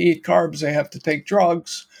they eat carbs, they have to take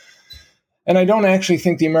drugs. And I don't actually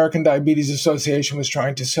think the American Diabetes Association was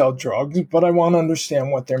trying to sell drugs, but I want to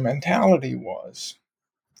understand what their mentality was.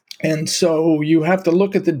 And so you have to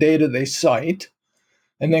look at the data they cite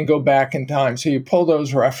and then go back in time. So you pull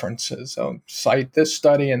those references. So cite this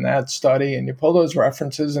study and that study, and you pull those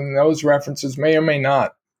references, and those references may or may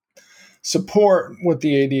not support what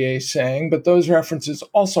the ADA is saying, but those references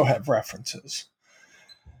also have references.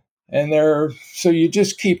 And so you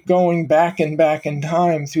just keep going back and back in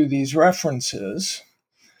time through these references.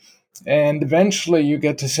 And eventually you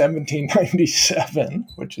get to 1797,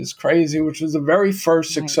 which is crazy, which was the very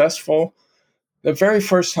first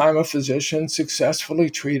time a physician successfully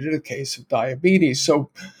treated a case of diabetes. So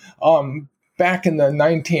back in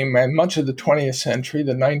much of the 20th century,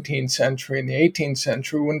 the 19th century, and the 18th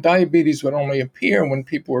century, when diabetes would only appear when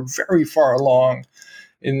people were very far along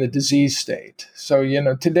in the disease state. So,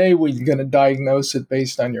 today we're going to diagnose it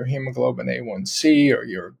based on your hemoglobin A1C or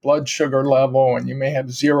your blood sugar level, and you may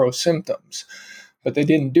have zero symptoms. But they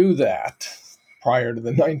didn't do that prior to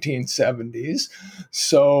the 1970s.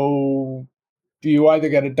 So you either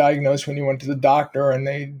got it diagnosed when you went to the doctor and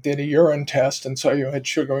they did a urine test and saw you had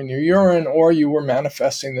sugar in your urine, or you were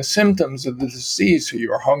manifesting the symptoms of the disease. So you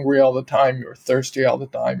were hungry all the time, you were thirsty all the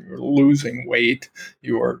time, you were losing weight,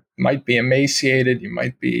 might be emaciated, you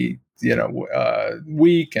might be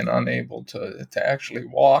weak and unable to actually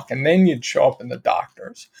walk. And then you'd show up in the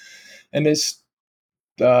doctors. And this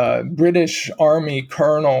British Army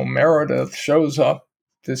Colonel Meredith shows up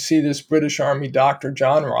to see this British Army doctor,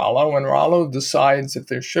 John Rollo, and Rollo decides if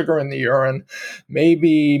there's sugar in the urine,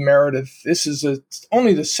 maybe Meredith, this is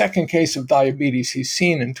only the second case of diabetes he's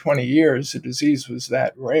seen in 20 years. The disease was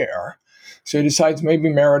that rare. So he decides maybe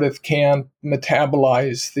Meredith can't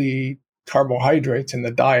metabolize the carbohydrates in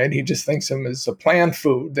the diet. He just thinks of them as a plant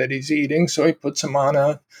food that he's eating. So he puts him on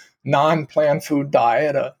a non-plant food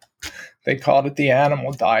diet. They called it the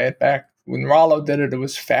animal diet. Back when Rollo did it, it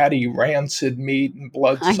was fatty, rancid meat and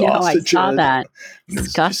blood I know, I saw sausages. that. It was just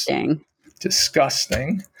Disgusting.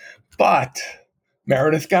 disgusting. But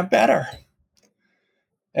Meredith got better.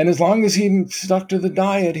 And as long as he stuck to the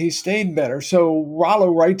diet, he stayed better. So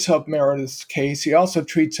Rollo writes up Meredith's case. He also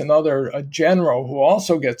treats a general who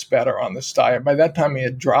also gets better on this diet. By that time, he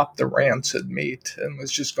had dropped the rancid meat and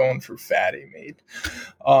was just going for fatty meat.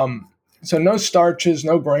 So no starches,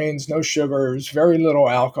 no grains, no sugars, very little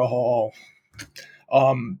alcohol.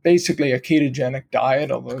 Basically a ketogenic diet,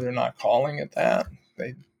 although they're not calling it that.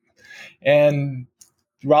 And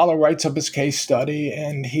Rollo writes up his case study,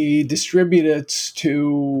 and he distributes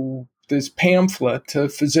to this pamphlet to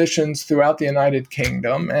physicians throughout the United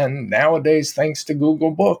Kingdom. And nowadays, thanks to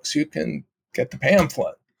Google Books, you can get the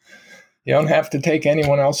pamphlet. You don't have to take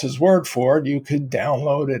anyone else's word for it. You could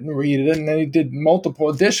download it and read it. And then he did multiple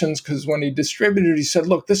editions because when he distributed it, he said,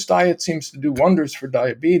 look, this diet seems to do wonders for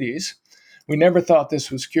diabetes. We never thought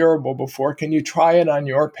this was curable before. Can you try it on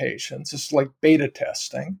your patients? It's like beta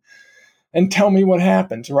testing. And tell me what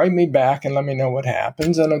happens. Write me back and let me know what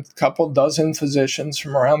happens. And a couple dozen physicians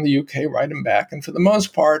from around the UK write him back. And for the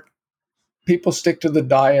most part, people stick to the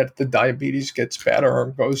diet. The diabetes gets better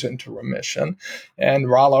or goes into remission. And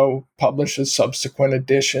Rollo publishes subsequent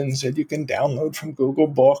editions that you can download from Google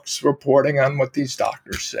Books reporting on what these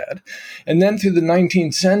doctors said. And then through the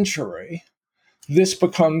 19th century, this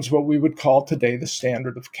becomes what we would call today the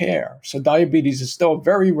standard of care. So diabetes is still a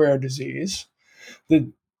very rare disease. The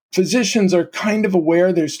physicians are kind of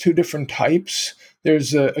aware there's two different types.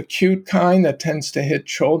 There's an acute kind that tends to hit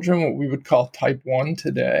children, what we would call type 1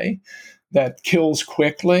 today, that kills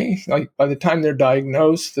quickly. Like by the time they're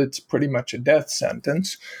diagnosed, it's pretty much a death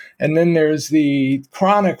sentence. And then there's the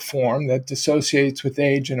chronic form that dissociates with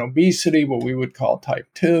age and obesity, what we would call type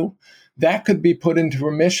 2. That could be put into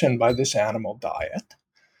remission by this animal diet.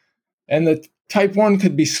 And the type 1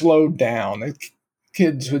 could be slowed down.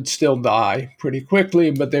 Kids would still die pretty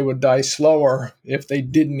quickly, but they would die slower if they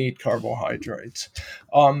didn't eat carbohydrates.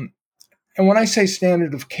 And when I say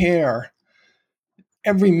standard of care,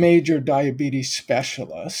 every major diabetes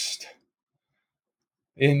specialist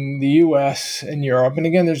in the US and Europe, and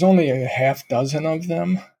again, there's only a half dozen of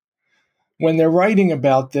them, when they're writing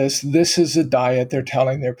about this, this is a diet they're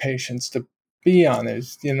telling their patients to be on.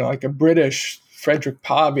 There's, like a British Frederick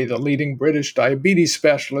Pobby, the leading British diabetes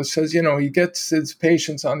specialist, says, he gets his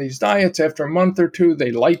patients on these diets. After a month or two,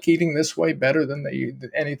 they like eating this way better than they eat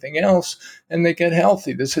anything else, and they get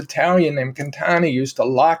healthy. This Italian named Cantani used to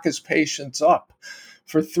lock his patients up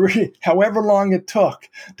for however long it took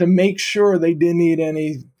to make sure they didn't eat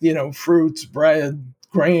any, fruits, bread,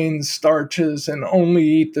 grains, starches, and only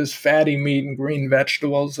eat this fatty meat and green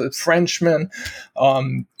vegetables. A Frenchman,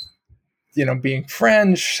 being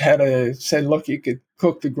French, had to say, look, you could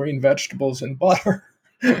cook the green vegetables in butter,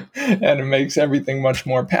 and it makes everything much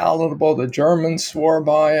more palatable. The Germans swore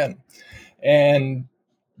by it. And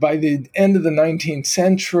by the end of the 19th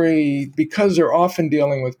century, because they're often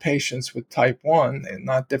dealing with patients with type 1 and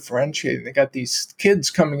not differentiating, they got these kids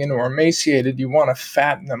coming in who are emaciated. You want to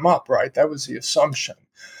fatten them up, right? That was the assumption.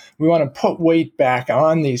 We want to put weight back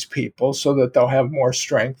on these people so that they'll have more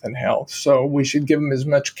strength and health. So we should give them as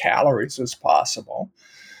much calories as possible.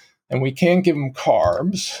 And we can't give them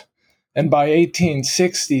carbs. And by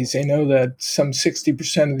 1860s, they know that some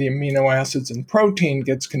 60% of the amino acids in protein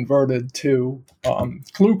gets converted to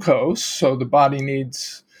glucose. So the body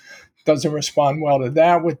doesn't respond well to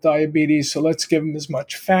that with diabetes. So let's give them as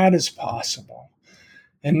much fat as possible.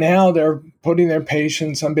 And now they're putting their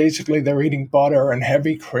patients on they're eating butter and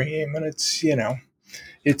heavy cream. And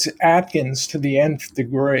it's Atkins to the nth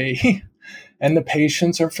degree. And the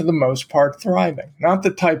patients are, for the most part, thriving. Not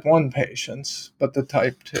the type 1 patients, but the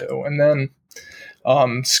type 2. And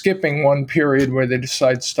then skipping one period where they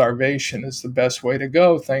decide starvation is the best way to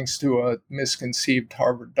go, thanks to a misconceived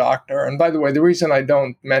Harvard doctor. And by the way, the reason I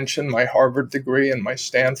don't mention my Harvard degree and my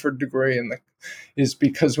Stanford degree is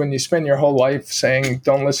because when you spend your whole life saying,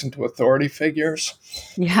 don't listen to authority figures,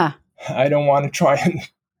 Yeah. I don't want to try and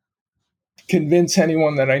convince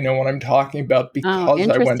anyone that I know what I'm talking about Oh, because I went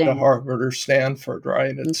to interesting. Harvard or Stanford,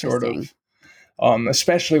 right? It's sort Interesting. of,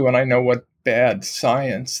 especially when I know what bad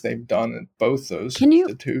science they've done at both those Can you,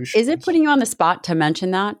 is it institutions. putting you on the spot to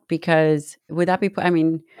mention that? Because would that be, I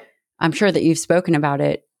mean, I'm sure that you've spoken about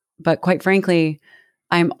it, but quite frankly,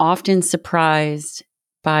 I'm often surprised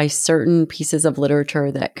by certain pieces of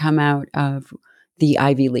literature that come out of the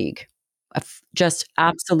Ivy League. Just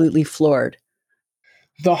absolutely floored.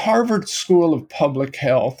 The Harvard School of Public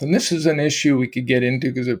Health, and this is an issue we could get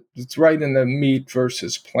into because it's right in the meat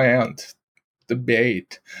versus plant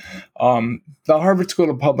debate. The Harvard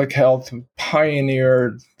School of Public Health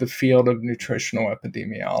pioneered the field of nutritional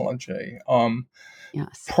epidemiology.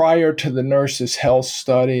 Yes. Prior to the Nurses' Health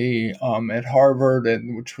Study at Harvard,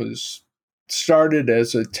 which was started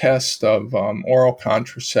as a test of oral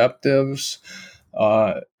contraceptives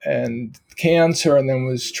and cancer, and then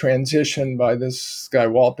was transitioned by this guy,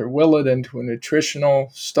 Walter Willett, into a nutritional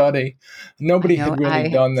study. I Nobody know had really I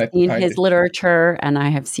have done that seen kind his of. literature and I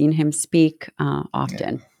have seen him speak Yeah.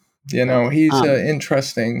 often. You So, know, he's an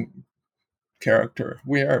interesting character.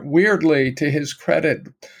 We are, weirdly, to his credit,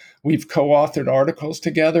 we've co-authored articles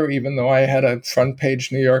together, even though I had a front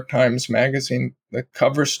page New York Times Magazine the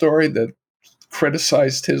cover story that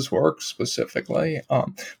criticized his work specifically.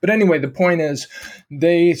 But anyway, the point is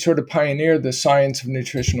they sort of pioneered the science of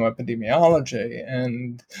nutritional epidemiology.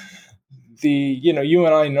 And you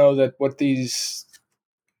and I know that what these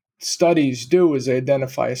studies do is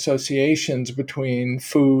identify associations between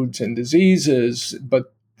foods and diseases,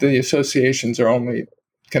 but the associations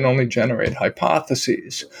can only generate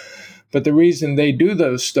hypotheses. But the reason they do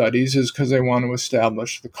those studies is because they want to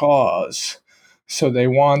establish the cause. So they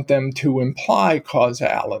want them to imply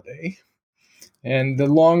causality. And the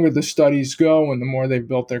longer the studies go and the more they've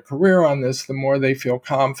built their career on this, the more they feel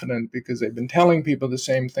confident because they've been telling people the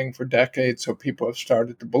same thing for decades. So people have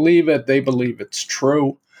started to believe it. They believe it's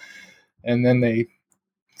true. And then they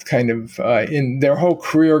kind of, in their whole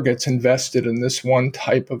career, gets invested in this one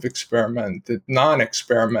type of experiment, the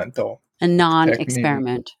non-experimental a technique.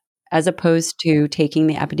 non-experiment, as opposed to taking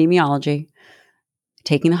the epidemiology,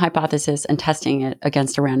 taking the hypothesis and testing it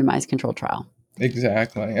against a randomized controlled trial.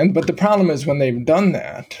 Exactly. But the problem is when they've done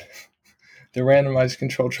that, the randomized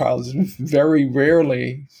controlled trials very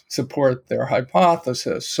rarely support their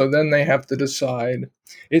hypothesis. So then they have to decide.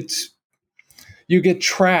 You get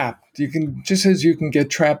trapped. You can, just as you can get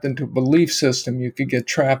trapped into a belief system, you could get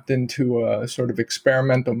trapped into a sort of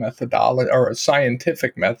experimental methodology or a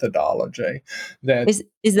scientific methodology that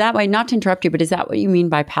Is that why, not to interrupt you, but is that what you mean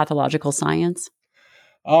by pathological science?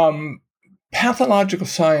 um, pathological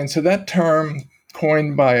science. So that term,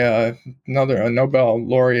 coined by a Nobel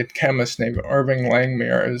laureate chemist named Irving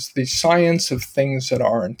Langmuir, is the science of things that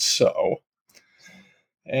aren't so.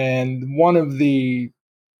 And one of the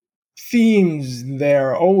themes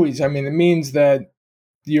there always, I mean, it means that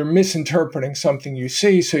you're misinterpreting something you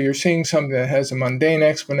see. So you're seeing something that has a mundane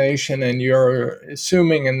explanation and you're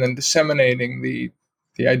assuming and then disseminating the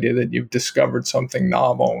idea that you've discovered something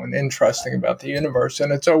novel and interesting about the universe.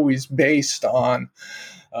 And it's always based on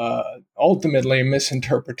ultimately a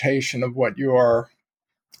misinterpretation of what your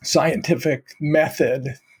scientific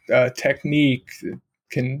method, technique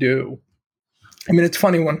can do. I mean, it's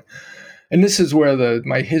funny and this is where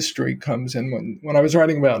my history comes in. When I was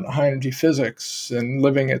writing about high energy physics and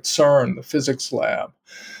living at CERN, the physics lab,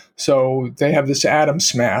 so they have this atom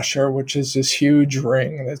smasher, which is this huge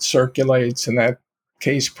ring that circulates and that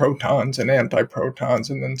case protons and antiprotons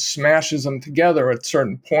and then smashes them together at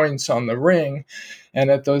certain points on the ring. And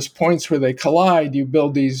at those points where they collide, you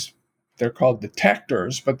build these, they're called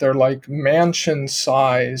detectors, but they're like mansion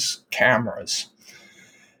size cameras.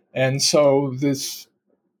 And so these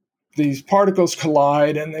particles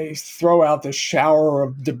collide and they throw out this shower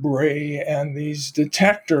of debris, and these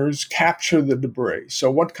detectors capture the debris. So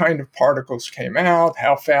what kind of particles came out?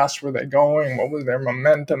 How fast were they going? What was their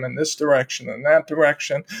momentum in this direction and that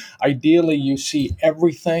direction? Ideally, you see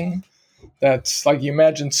everything. That's like, you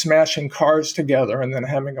imagine smashing cars together and then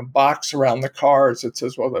having a box around the cars that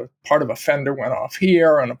says, well, the part of a fender went off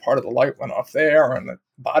here and a part of the light went off there and the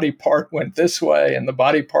body part went this way and the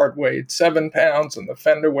body part weighed 7 pounds and the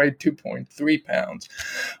fender weighed 2.3 pounds.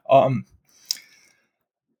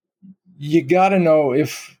 You got to know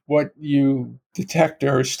if what you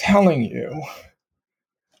detector is telling you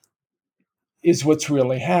is what's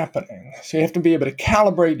really happening. So you have to be able to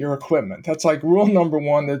calibrate your equipment. That's like rule number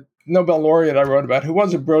one. That Nobel laureate I wrote about, who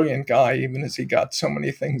was a brilliant guy, even as he got so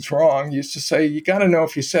many things wrong, used to say, you got to know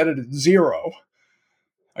if you set it at zero,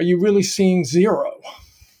 are you really seeing zero?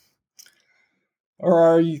 Or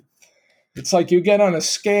are you It's like you get on a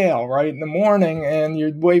scale, right, in the morning, and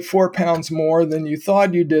you weigh 4 pounds more than you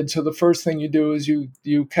thought you did. So the first thing you do is you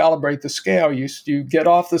calibrate the scale. You get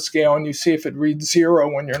off the scale and you see if it reads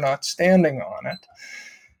 0 when you're not standing on it.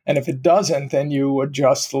 And if it doesn't, then you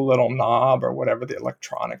adjust the little knob or whatever the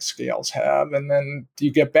electronic scales have, and then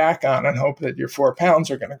you get back on and hope that your 4 pounds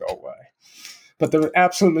are going to go away. But the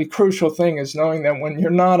absolutely crucial thing is knowing that when you're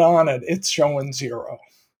not on it, it's showing 0.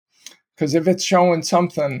 Because if it's showing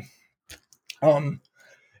something,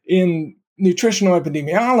 in nutritional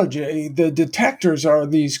epidemiology, the detectors are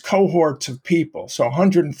these cohorts of people. So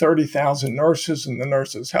 130,000 nurses in the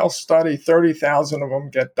Nurses' Health Study, 30,000 of them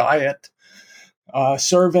get diet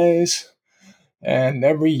surveys. And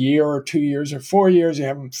every year or 2 years or 4 years, you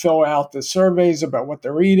have them fill out the surveys about what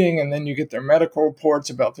they're eating, and then you get their medical reports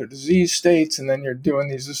about their disease states, and then you're doing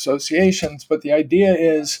these associations. But the idea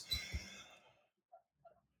is,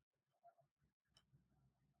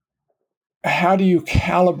 how do you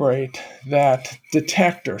calibrate that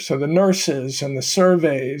detector? So the nurses and the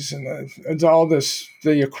surveys and it's all this,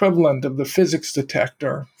 the equivalent of the physics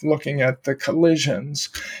detector, looking at the collisions.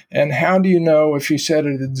 And how do you know if you set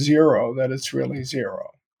it at 0 that it's really 0?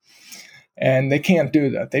 And they can't do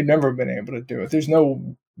that. They've never been able to do it. There's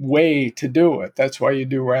no way to do it. That's why you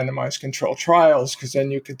do randomized control trials, because then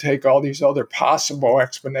you can take all these other possible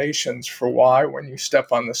explanations for why when you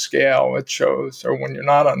step on the scale it shows, or when you're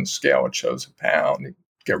not on the scale it shows a pound. You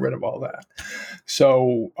get rid of all that.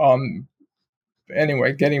 So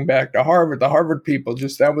anyway, getting back to Harvard, the Harvard people,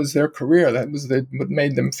 just that was their career. That was what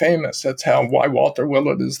made them famous. That's why Walter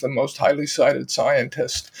Willett is the most highly cited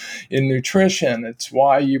scientist in nutrition. It's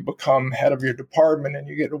why you become head of your department and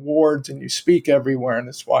you get awards and you speak everywhere, and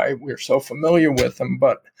it's why we're so familiar with him.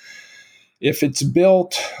 But if it's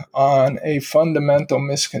built on a fundamental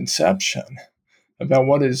misconception about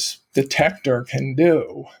what his detector can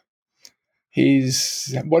do,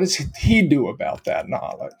 what does he do about that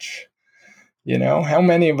knowledge? How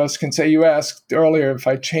many of us can say, you asked earlier if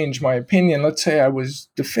I changed my opinion. Let's say I was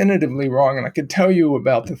definitively wrong and I could tell you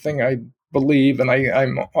about the thing I believe, and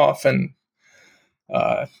I'm often,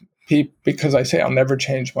 because I say I'll never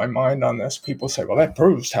change my mind on this, people say, well, that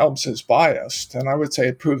proves Taubes is biased. And I would say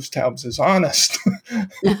it proves Taubes is honest,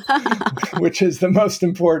 which is the most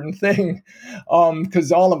important thing,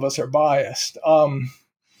 because all of us are biased.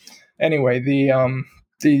 Anyway,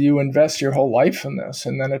 you invest your whole life in this,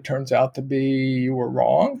 and then it turns out to be you were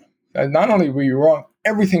wrong. And not only were you wrong,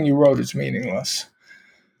 everything you wrote is meaningless.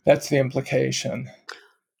 That's the implication.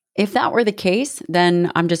 If that were the case,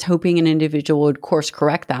 then I'm just hoping an individual would course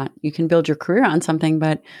correct that. You can build your career on something,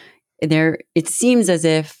 but it seems as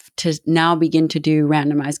if to now begin to do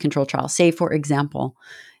randomized control trials, say, for example,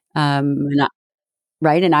 um,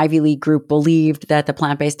 right? An Ivy League group believed that the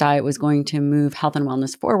plant-based diet was going to move health and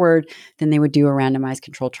wellness forward, then they would do a randomized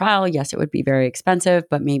control trial. Yes, it would be very expensive,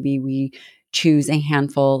 but maybe we choose a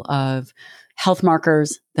handful of health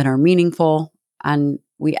markers that are meaningful and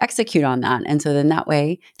we execute on that. And so then that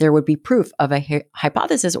way there would be proof of a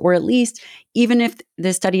hypothesis, or at least even if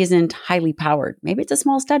the study isn't highly powered, maybe it's a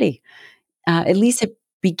small study, at least it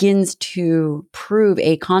begins to prove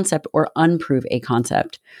a concept or unprove a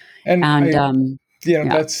concept. And And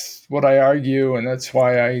yeah. that's what I argue, and that's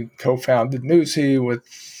why I co-founded Newsy with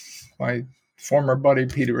my former buddy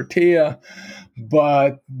Peter Attia.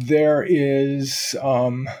 But there is,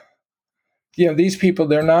 these people,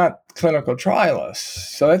 they're not clinical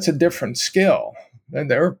trialists, so that's a different skill.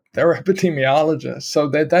 And they're epidemiologists, so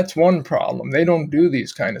that's one problem. They don't do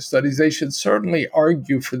these kind of studies. They should certainly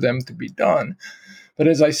argue for them to be done. But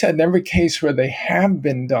as I said, in every case where they have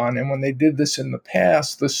been done, and when they did this in the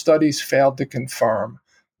past, the studies failed to confirm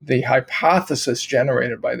the hypothesis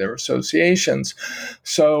generated by their associations.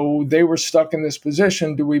 So they were stuck in this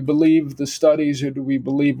position. Do we believe the studies, or do we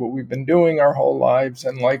believe what we've been doing our whole lives?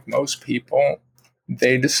 And like most people,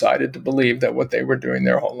 they decided to believe that what they were doing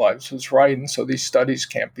their whole lives was right. And so these studies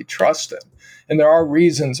can't be trusted. And there are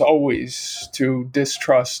reasons always to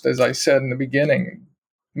distrust. As I said in the beginning,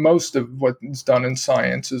 most of what's done in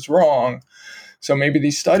science is wrong. So maybe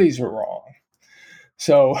these studies are wrong.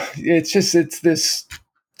 So it's this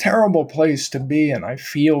terrible place to be, and I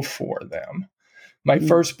feel for them. My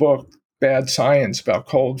first book, Bad Science, about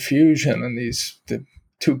cold fusion, and the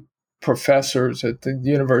two professors at the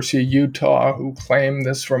University of Utah who claimed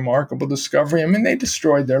this remarkable discovery, I mean, they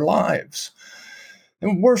destroyed their lives.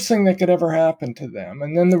 The worst thing that could ever happen to them.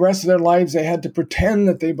 And then the rest of their lives, they had to pretend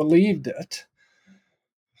that they believed it,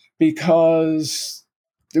 because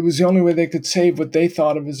it was the only way they could save what they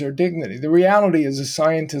thought of as their dignity. The reality is, as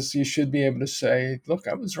scientists, you should be able to say, look,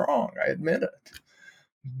 I was wrong. I admit it.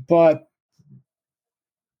 But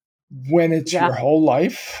when it's Yeah. your whole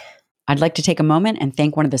life. I'd like to take a moment and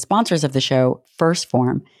thank one of the sponsors of the show, First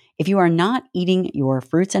Form. If you are not eating your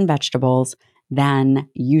fruits and vegetables, then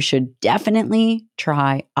you should definitely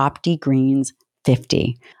try Opti Greens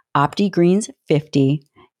 50. Opti Greens 50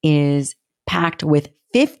 is packed with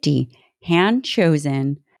 50 hand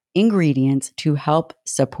chosen ingredients to help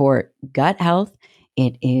support gut health.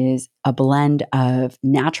 It is a blend of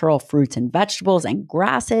natural fruits and vegetables and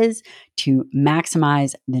grasses to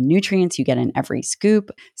maximize the nutrients you get in every scoop.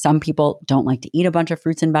 Some people don't like to eat a bunch of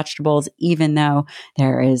fruits and vegetables, even though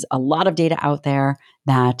there is a lot of data out there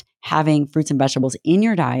that having fruits and vegetables in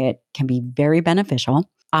your diet can be very beneficial.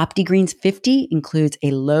 OptiGreens 50 includes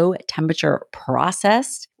a low temperature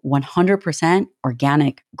processed 100%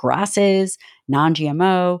 organic grasses, non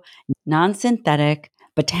GMO, non synthetic,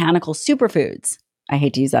 botanical superfoods. I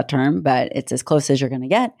hate to use that term, but it's as close as you're going to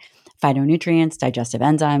get. Phytonutrients, digestive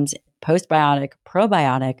enzymes, postbiotic,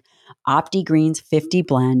 probiotic. OptiGreens 50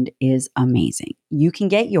 blend is amazing. You can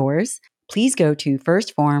get yours. Please go to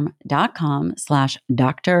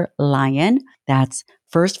firstform.com/Dr. Lion. That's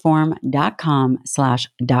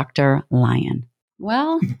firstform.com/Dr. Lion.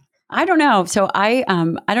 Well, I don't know. So I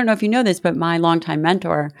don't know if you know this, but my longtime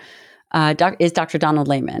mentor is Dr. Donald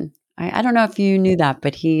Lehman. I don't know if you knew that,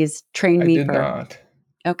 but he's trained I me did for. not.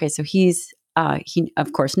 Okay, so he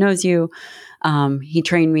of course knows you. He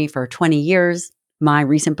trained me for 20 years. My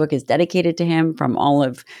recent book is dedicated to him from all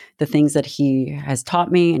of the things that he has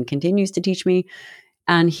taught me and continues to teach me.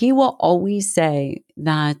 And he will always say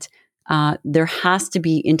that there has to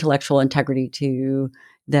be intellectual integrity to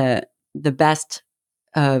the best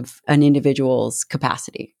of an individual's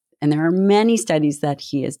capacity. And there are many studies that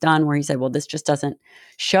he has done where he said, well, this just doesn't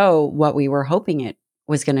show what we were hoping it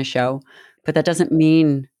was going to show. But that doesn't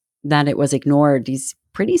mean that it was ignored. He's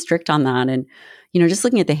pretty strict on that. And, just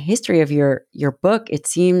looking at the history of your book, it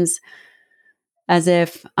seems as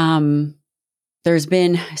if there's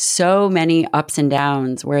been so many ups and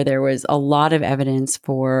downs where there was a lot of evidence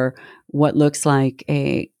for what looks like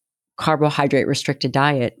a carbohydrate restricted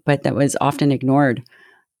diet, but that was often ignored.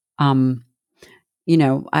 Um,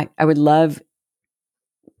 I would love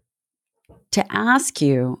to ask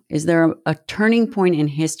you, is there a turning point in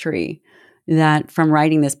history that from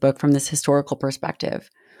writing this book, from this historical perspective,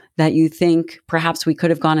 that you think perhaps we could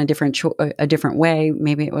have gone a different way?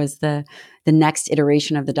 Maybe it was the next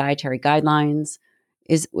iteration of the dietary guidelines.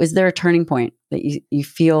 Was there a turning point that you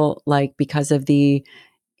feel like because of the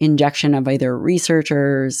injection of either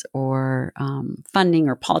researchers or funding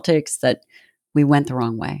or politics that we went the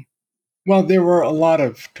wrong way? Well, there were a lot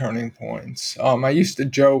of turning points. I used to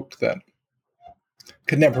joke that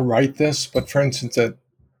could never write this, but for instance, that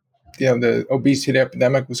the obesity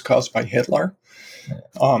epidemic was caused by Hitler,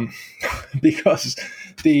 um, because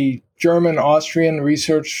the German Austrian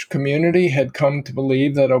research community had come to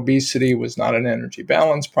believe that obesity was not an energy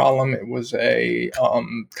balance problem; it was a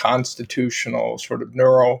constitutional sort of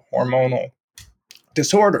neurohormonal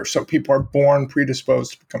disorder. So people are born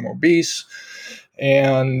predisposed to become obese,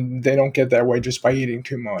 and they don't get that way just by eating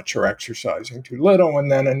too much or exercising too little.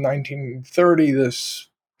 And then in 1930, this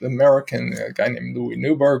American a guy named Louis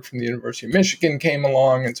Newberg from the University of Michigan came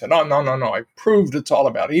along and said, "Oh, no, no, no! I proved it's all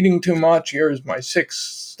about eating too much. Here's my 6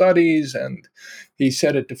 studies." And he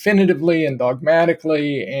said it definitively and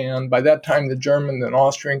dogmatically. And by that time, the German and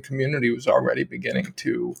Austrian community was already beginning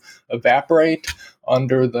to evaporate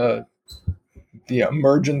under the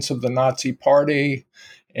emergence of the Nazi Party,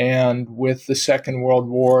 and with the Second World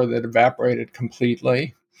War that evaporated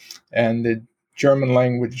completely, and the German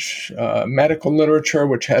language medical literature,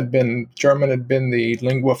 which German had been the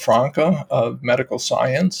lingua franca of medical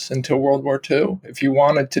science until World War II. If you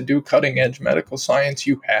wanted to do cutting edge medical science,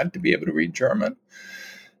 you had to be able to read German.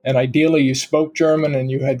 And ideally, you spoke German and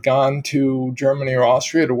you had gone to Germany or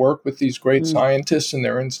Austria to work with these great Mm. scientists in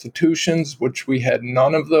their institutions, which we had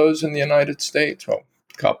none of those in the United States. Well,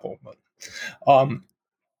 a couple, but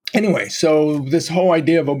anyway, so this whole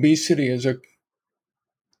idea of obesity is a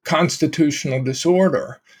constitutional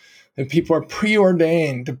disorder. And people are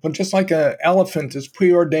preordained, but just like an elephant is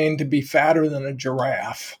preordained to be fatter than a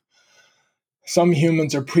giraffe, some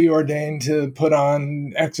humans are preordained to put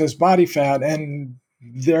on excess body fat, and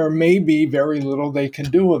there may be very little they can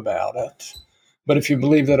do about it. But if you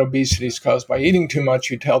believe that obesity is caused by eating too much,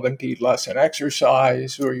 you tell them to eat less and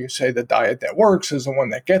exercise, or you say the diet that works is the one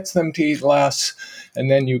that gets them to eat less, and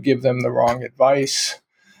then you give them the wrong advice,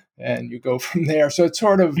 and you go from there. So it's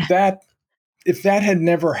sort of that. If that had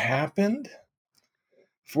never happened,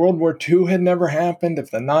 if World War II had never happened,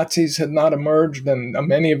 if the Nazis had not emerged, and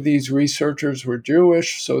many of these researchers were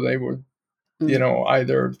Jewish, so they were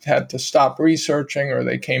either had to stop researching or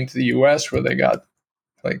they came to the US where they got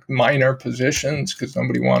like minor positions because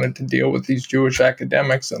nobody wanted to deal with these Jewish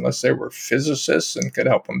academics unless they were physicists and could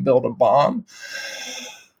help them build a bomb.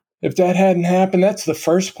 If that hadn't happened, that's the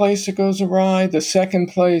first place it goes awry. The second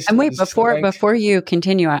place And wait, is before you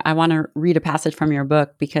continue, I want to read a passage from your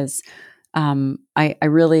book because I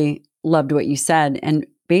really loved what you said. And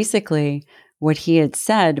basically, what he had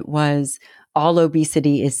said was all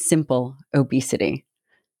obesity is simple obesity.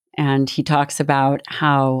 And he talks about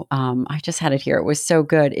how I just had it here. It was so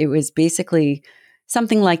good. It was basically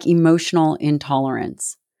something like emotional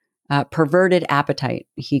intolerance, perverted appetite,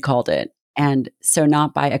 he called it. And so,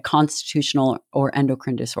 not by a constitutional or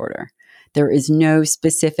endocrine disorder. There is no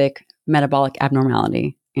specific metabolic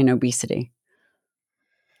abnormality in obesity.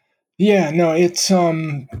 Yeah, no, it's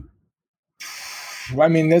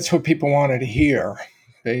that's what people wanted to hear.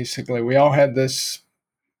 Basically, we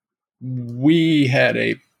had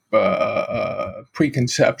a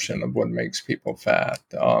preconception of what makes people fat.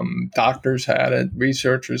 Doctors had it,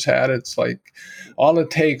 researchers had it. It's like all it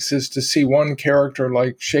takes is to see one character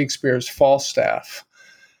like Shakespeare's Falstaff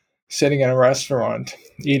sitting in a restaurant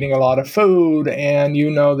eating a lot of food, and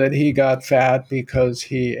you know that he got fat because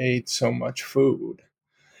he ate so much food.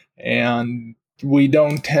 And we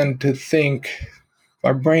don't tend to think,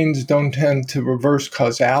 our brains don't tend to reverse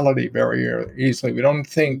causality very easily. We don't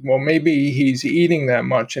think, well, maybe he's eating that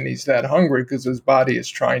much and he's that hungry because his body is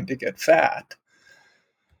trying to get fat.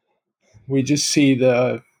 We just see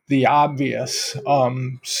the obvious. This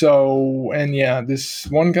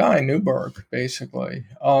one guy, Newberg, basically.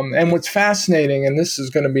 And what's fascinating, and this is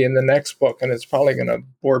going to be in the next book, and it's probably going to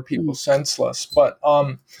bore people senseless, but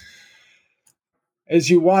as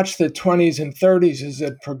you watch the 20s and 30s as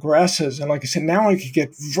it progresses, and like I said, now I could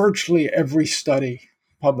get virtually every study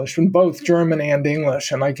published in both German and English,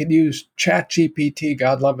 and I could use ChatGPT,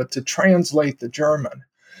 God love it, to translate the German.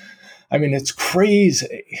 I mean, it's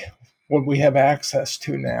crazy what we have access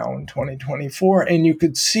to now in 2024, and you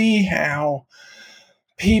could see how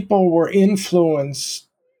people were influenced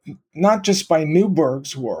not just by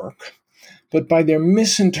Newberg's work, but by their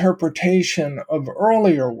misinterpretation of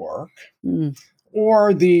earlier work.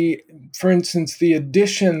 Or for instance, the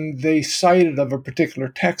edition they cited of a particular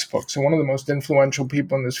textbook. So one of the most influential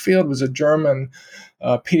people in this field was a German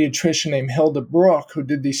pediatrician named Hilda Bruck, who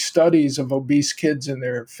did these studies of obese kids and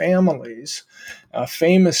their families,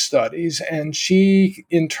 famous studies, and she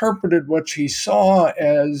interpreted what she saw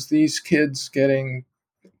as these kids getting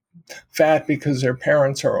fat because their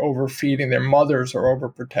parents are overfeeding, their mothers are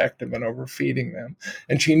overprotective and overfeeding them.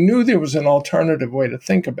 And she knew there was an alternative way to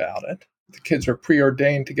think about it. The kids were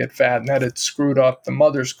preordained to get fat, and that had screwed up. The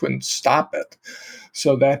mothers couldn't stop it.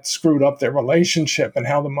 So that screwed up their relationship and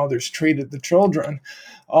how the mothers treated the children.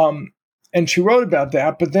 And she wrote about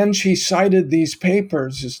that, but then she cited these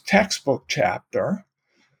papers as textbook chapter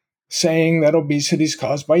saying that obesity is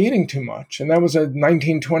caused by eating too much. And that was a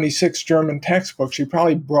 1926 German textbook. She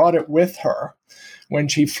probably brought it with her when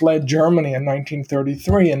she fled Germany in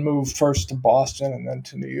 1933 and moved first to Boston and then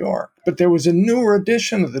to New York. But there was a newer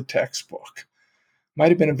edition of the textbook, might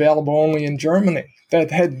have been available only in Germany, that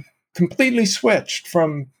had completely switched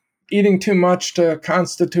from eating too much to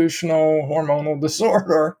constitutional hormonal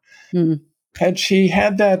disorder. Had she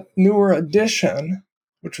had that newer edition,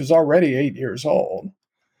 which was already 8 years old,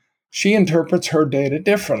 she interprets her data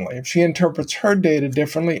differently. If she interprets her data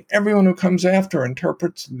differently, everyone who comes after her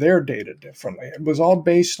interprets their data differently. It was all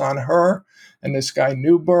based on her and this guy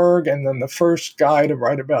Newberg, and then the first guy to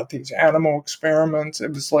write about these animal experiments.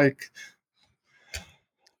 It was like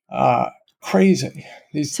crazy.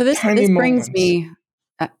 These So this tiny brings moments. me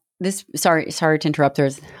sorry to interrupt.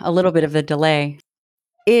 There's a little bit of a delay.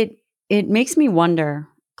 It makes me wonder.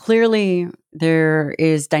 Clearly, there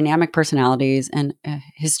is dynamic personalities and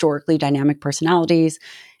historically dynamic personalities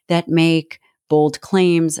that make bold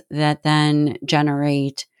claims that then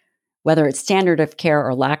generate, whether it's standard of care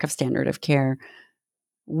or lack of standard of care.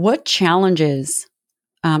 What challenges,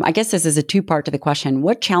 I guess this is a two-part to the question,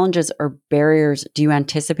 what challenges or barriers do you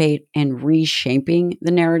anticipate in reshaping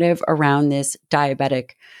the narrative around this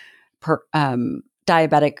diabetic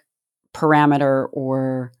parameter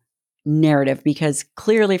or narrative? Because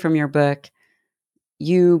clearly from your book,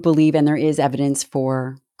 you believe, and there is evidence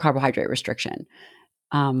for carbohydrate restriction.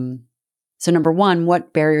 So number one,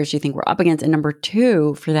 what barriers do you think we're up against? And number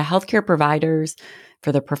two, for the healthcare providers,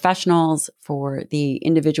 for the professionals, for the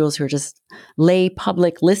individuals who are just lay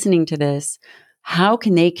public listening to this, how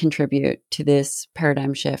can they contribute to this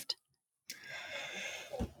paradigm shift?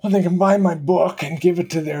 Well, they can buy my book and give it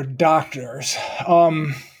to their doctors.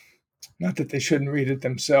 Not that they shouldn't read it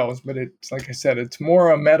themselves, but it's, like I said, it's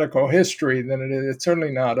more a medical history than it is. It's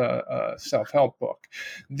certainly not a self-help book.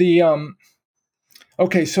 The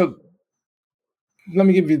Okay, so let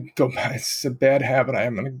me go back. It's a bad habit.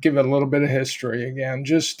 I'm going to give it a little bit of history again.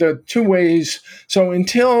 Just two ways. So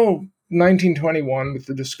until 1921, with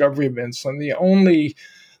the discovery of insulin, the only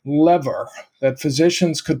lever that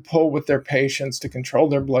physicians could pull with their patients to control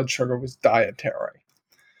their blood sugar was dietary.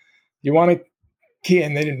 You want to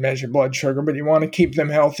and they didn't measure blood sugar, but you want to keep them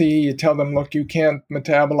healthy. You tell them, look, you can't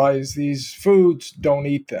metabolize these foods, don't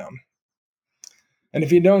eat them. And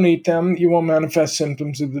if you don't eat them, you won't manifest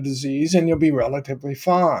symptoms of the disease and you'll be relatively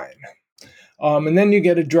fine. And then you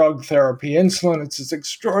get a drug therapy. Insulin, it's this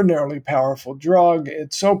extraordinarily powerful drug.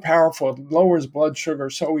 It's so powerful, it lowers blood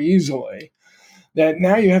sugar so easily that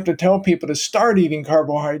now you have to tell people to start eating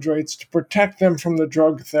carbohydrates to protect them from the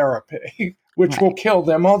drug therapy, which will kill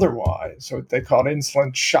them otherwise. So they call it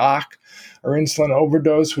insulin shock or insulin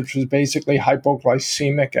overdose, which was basically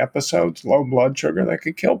hypoglycemic episodes, low blood sugar that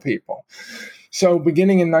could kill people. So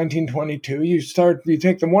beginning in 1922, you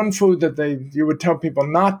take the one food that you would tell people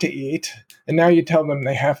not to eat, and now you tell them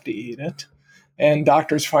they have to eat it. And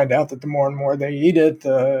doctors find out that the more and more they eat it,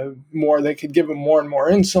 the more they could give them more and more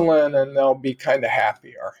insulin, and they'll be kind of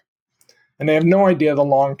happier. And they have no idea the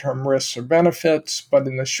long-term risks or benefits, but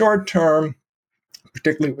in the short term,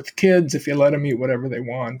 particularly with kids, if you let them eat whatever they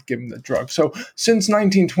want, give them the drug. So since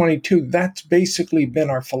 1922, that's basically been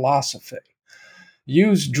our philosophy.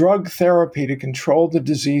 Use drug therapy to control the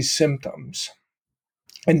disease symptoms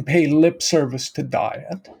and pay lip service to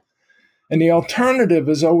diet. And the alternative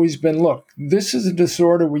has always been, look, this is a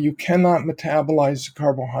disorder where you cannot metabolize the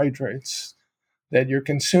carbohydrates that you're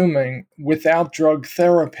consuming without drug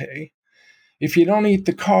therapy. If you don't eat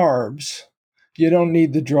the carbs, you don't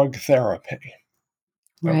need the drug therapy.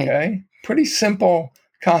 Right. Okay? Pretty simple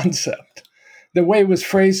concept. The way it was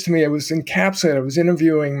phrased to me, it was encapsulated. I was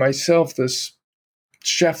interviewing myself, this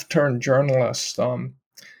chef turned journalist,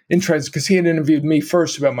 interest, because he had interviewed me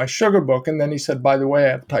first about my sugar book. And then he said, by the way, I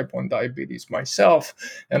have type 1 diabetes myself.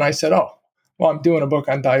 And I said, oh, well, I'm doing a book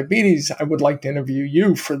on diabetes. I would like to interview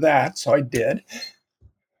you for that. So I did.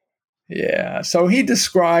 Yeah. So he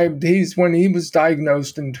described, when he was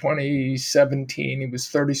diagnosed in 2017, he was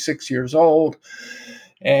 36 years old.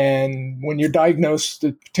 And when you're diagnosed,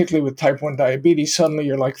 particularly with type 1 diabetes, suddenly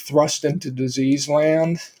you're like thrust into disease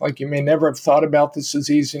land. Like you may never have thought about this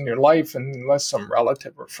disease in your life unless some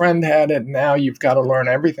relative or friend had it. Now you've got to learn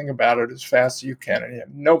everything about it as fast as you can, and you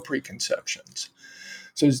have no preconceptions.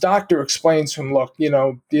 So his doctor explains to him, look, you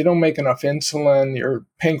don't make enough insulin, your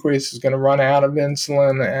pancreas is going to run out of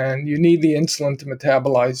insulin, and you need the insulin to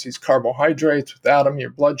metabolize these carbohydrates. Without them, your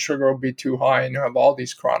blood sugar will be too high, and you have all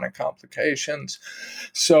these chronic complications.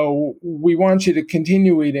 So we want you to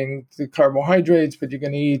continue eating the carbohydrates, but you're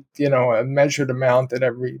going to eat, a measured amount at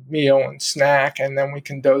every meal and snack, and then we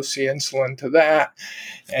can dose the insulin to that.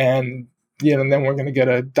 And then we're going to get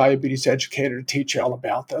a diabetes educator to teach you all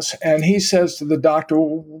about this. And he says to the doctor,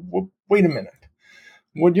 wait a minute.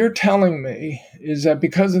 What you're telling me is that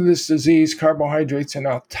because of this disease, carbohydrates are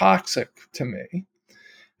now toxic to me,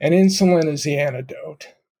 and insulin is the antidote.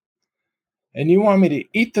 And you want me to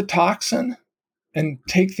eat the toxin and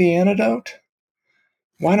take the antidote?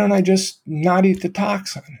 Why don't I just not eat the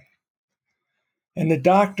toxin? And the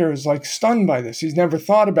doctor is like stunned by this. He's never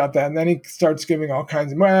thought about that. And then he starts giving all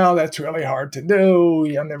kinds of, well, that's really hard to do.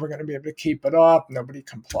 You're never going to be able to keep it up. Nobody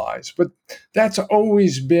complies. But that's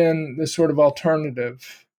always been the sort of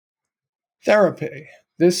alternative therapy.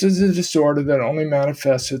 This is a disorder that only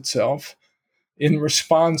manifests itself in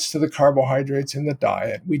response to the carbohydrates in the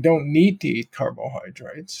diet. We don't need to eat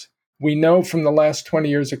carbohydrates. We know from the last 20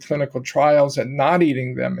 years of clinical trials that not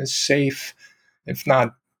eating them is safe, if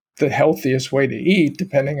not the healthiest way to eat,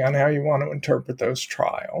 depending on how you want to interpret those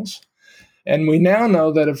trials. And we now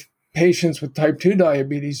know that if patients with type 2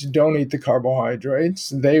 diabetes don't eat the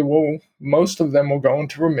carbohydrates, most of them will go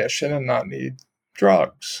into remission and not need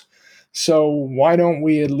drugs. So why don't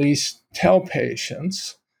we at least tell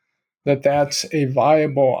patients that that's a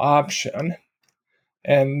viable option?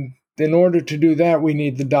 And in order to do that, we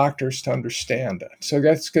need the doctors to understand it. So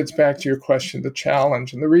that gets back to your question, the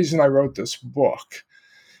challenge. And the reason I wrote this book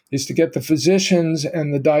is to get the physicians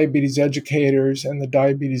and the diabetes educators and the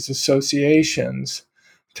diabetes associations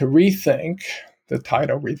to rethink the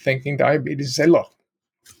title, Rethinking Diabetes. Say, look,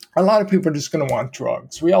 a lot of people are just going to want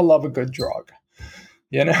drugs. We all love a good drug,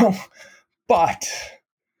 But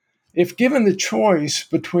if given the choice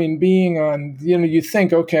between being on, you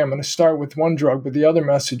think, okay, I'm going to start with one drug, but the other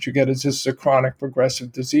message you get is this is a chronic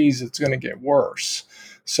progressive disease. It's going to get worse.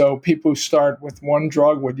 So people who start with one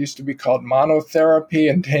drug, what used to be called monotherapy,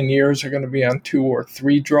 in 10 years are going to be on 2 or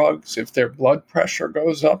 3 drugs. If their blood pressure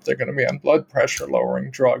goes up, they're going to be on blood pressure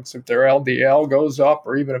lowering drugs. If their LDL goes up,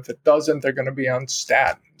 or even if it doesn't, they're going to be on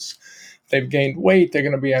statins. If they've gained weight, they're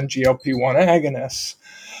going to be on GLP-1 agonists.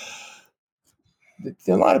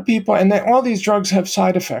 A lot of people, and all these drugs have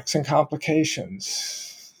side effects and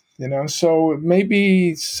complications, so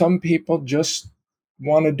maybe some people just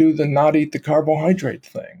want to do the not eat the carbohydrate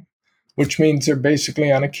thing, which means they're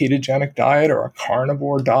basically on a ketogenic diet or a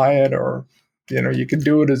carnivore diet, or you could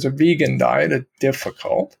do it as a vegan diet. It's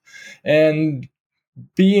difficult, and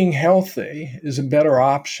being healthy is a better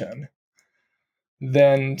option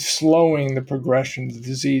than slowing the progression of the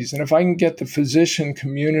disease. And if I can get the physician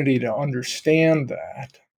community to understand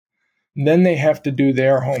that, then they have to do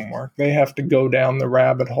their homework. They have to go down the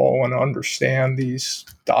rabbit hole and understand these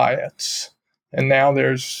diets. And now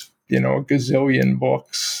there's, a gazillion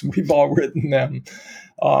books. We've all written them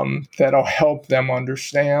that'll help them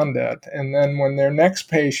understand it. And then when their next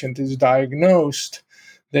patient is diagnosed,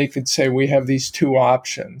 they could say, we have these 2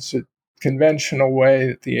 options. Conventional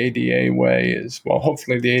way, the ADA way is, well,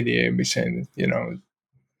 hopefully the ADA will be saying,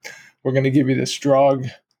 we're going to give you this drug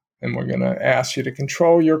and we're going to ask you to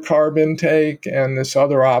control your carb intake. And this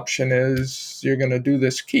other option is you're going to do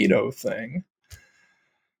this keto thing,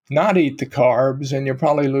 not eat the carbs, and you'll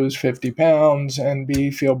probably lose 50 pounds and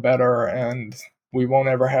feel better. And we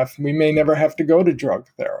may never have to go to drug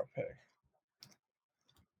therapy.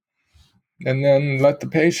 And then let the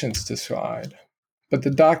patients decide. But the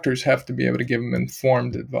doctors have to be able to give them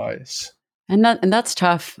informed advice. And that's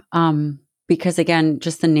tough because, again,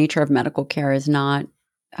 just the nature of medical care is not,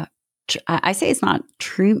 I say it's not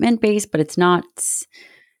treatment-based, but it's not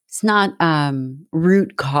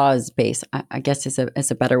root cause based, I guess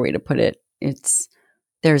is a better way to put it.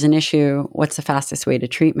 There's an issue. What's the fastest way to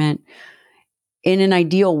treatment? In an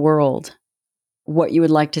ideal world, what you would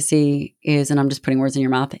like to see is, and I'm just putting words in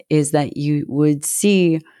your mouth, is that you would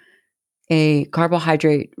see a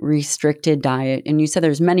carbohydrate restricted diet. And you said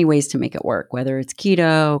there's many ways to make it work, whether it's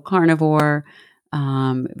keto, carnivore,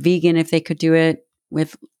 vegan, if they could do it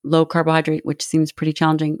with low carbohydrate, which seems pretty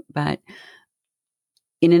challenging. But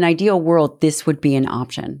in an ideal world, this would be an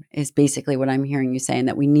option, is basically what I'm hearing you saying,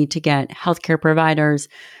 that we need to get healthcare providers,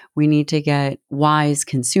 we need to get wise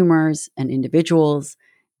consumers and individuals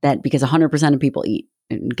because 100% of people eat,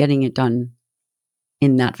 and getting it done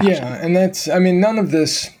in that fashion. Yeah, and none of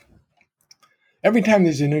this, every time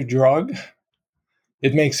there's a new drug,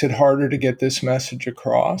 it makes it harder to get this message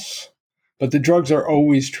across. But the drugs are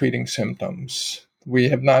always treating symptoms. We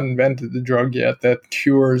have not invented the drug yet that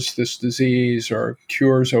cures this disease or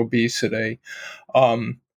cures obesity.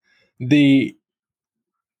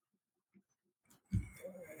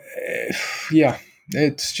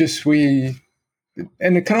 It's just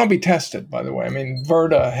and it can all be tested, by the way.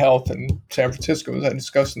 Virta Health in San Francisco, as I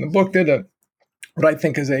discussed in the book, did what I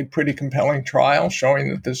think is a pretty compelling trial showing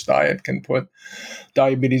that this diet can put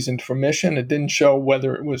diabetes into remission. It didn't show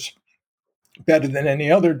whether it was better than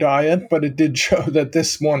any other diet, but it did show that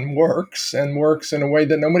this one works, and works in a way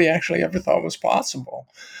that nobody actually ever thought was possible.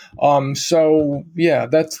 That's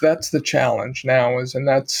the challenge now, and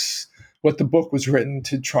that's what the book was written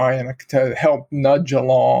to try and to help nudge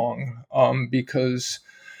along, because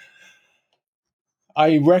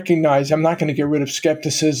I recognize I'm not going to get rid of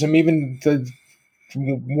skepticism. Even the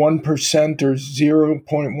 1% or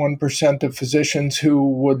 0.1% of physicians who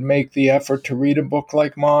would make the effort to read a book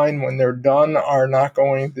like mine, when they're done,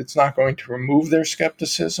 it's not going to remove their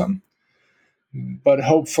skepticism. But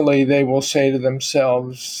hopefully they will say to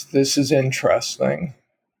themselves, this is interesting.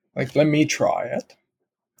 Let me try it.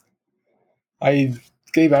 I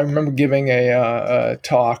remember giving a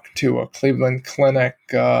talk to a Cleveland Clinic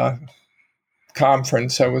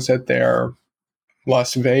conference. I was at their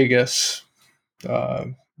Las Vegas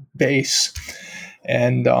base,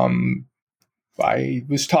 and I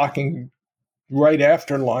was talking right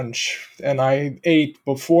after lunch, and I ate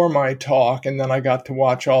before my talk, and then I got to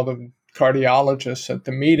watch all the cardiologists at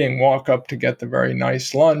the meeting walk up to get the very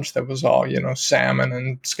nice lunch that was all, salmon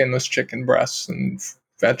and skinless chicken breasts and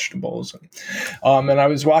vegetables. And I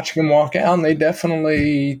was watching them walk out, and they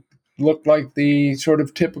definitely looked like the sort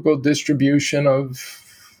of typical distribution of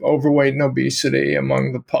overweight and obesity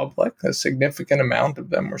among the public. A significant amount of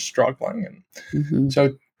them were struggling. And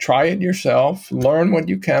so try it yourself, learn what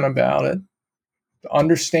you can about it,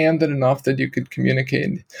 understand it enough that you could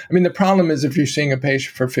communicate. The problem is if you're seeing a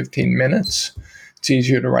patient for 15 minutes, it's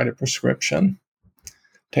easier to write a prescription.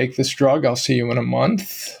 Take this drug, I'll see you in a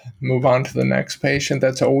month, move on to the next patient.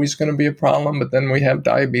 That's always going to be a problem. But then we have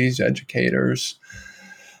diabetes educators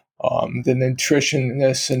the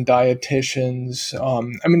nutritionists and dietitians.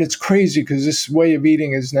 I mean, it's crazy because this way of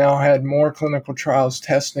eating has now had more clinical trials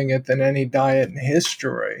testing it than any diet in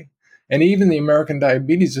history. And even the American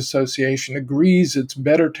Diabetes Association agrees it's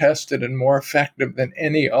better tested and more effective than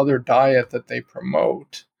any other diet that they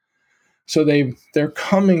promote. So they're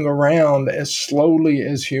coming around as slowly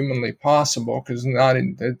as humanly possible, because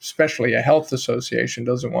especially a health association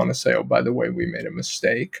doesn't want to say, oh, by the way, we made a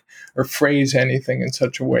mistake, or phrase anything in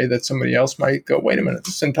such a way that somebody else might go, wait a minute,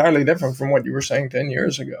 this is entirely different from what you were saying 10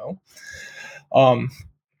 years ago. Um,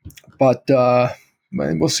 but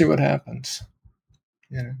we'll see what happens.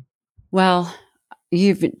 Yeah. Well,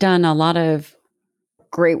 you've done a lot of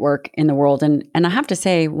great work in the world. And I have to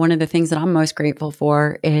say, one of the things that I'm most grateful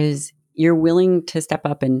for is you're willing to step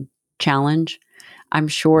up and challenge. I'm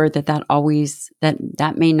sure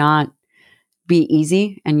that may not be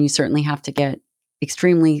easy, and you certainly have to get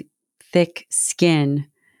extremely thick skin,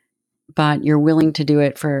 but you're willing to do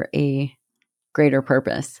it for a greater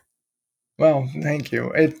purpose. Well, thank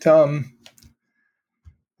you.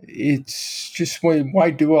 It's just why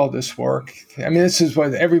do all this work? I mean, this is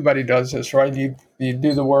what everybody does this, right? You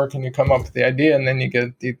do the work and you come up with the idea, and then you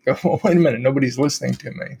go, well, wait a minute, nobody's listening to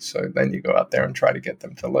me. So then you go out there and try to get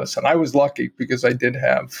them to listen. I was lucky because I did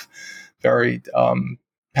have very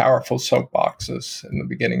powerful soapboxes in the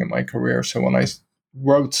beginning of my career. So when I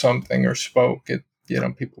wrote something or spoke,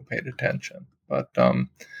 people paid attention. But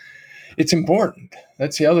it's important.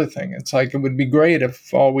 That's the other thing. It's like, it would be great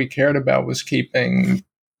if all we cared about was keeping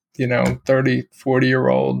 30,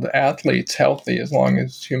 40-year-old athletes healthy as long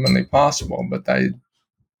as humanly possible. But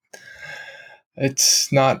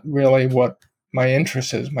it's not really what my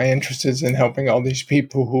interest is. My interest is in helping all these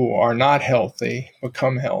people who are not healthy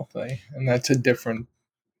become healthy. And that's a different,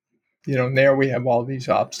 there we have all these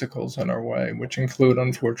obstacles in our way, which include,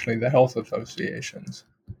 unfortunately, the health associations.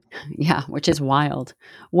 Yeah, which is wild.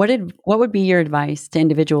 What would be your advice to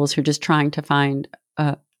individuals who are just trying to find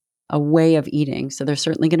a way of eating? So they're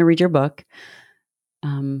certainly going to read your book.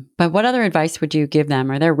 But what other advice would you give them?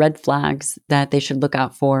 Are there red flags that they should look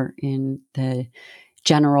out for in the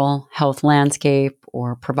general health landscape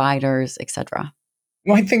or providers, etc.?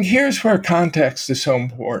 Well, I think here's where context is so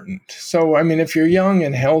important. So, I mean, if you're young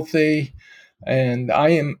and healthy, and I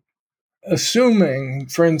am assuming,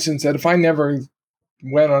 for instance, that if I never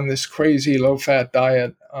went on this crazy low-fat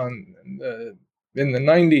diet in the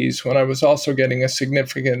 90s, when I was also getting a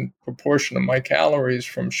significant proportion of my calories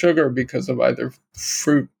from sugar because of either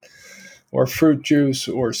fruit or fruit juice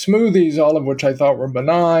or smoothies, all of which I thought were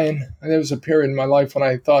benign. And there was a period in my life when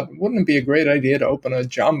I thought, wouldn't it be a great idea to open a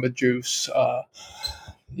Jamba Juice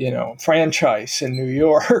franchise in New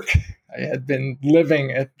York? I had been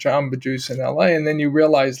living at Jamba Juice in LA, and then you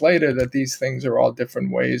realize later that these things are all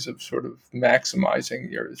different ways of sort of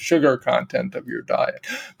maximizing your sugar content of your diet.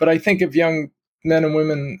 But I think if young men and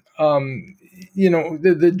women,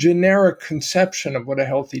 the generic conception of what a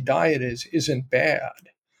healthy diet isn't bad,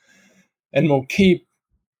 and will keep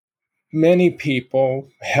many people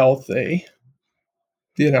healthy.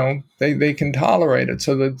 They can tolerate it.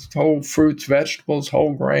 So the whole fruits, vegetables,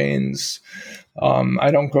 whole grains.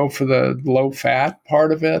 I don't go for the low fat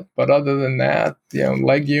part of it, but other than that,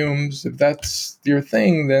 legumes. If that's your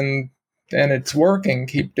thing, then it's working.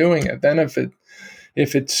 Keep doing it. Then if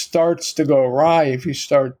it starts to go awry, if you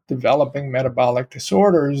start developing metabolic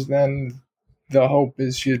disorders, then the hope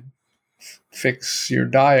is you fix your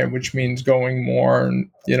diet, which means going more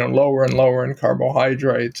and lower and lower in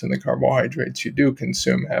carbohydrates, and the carbohydrates you do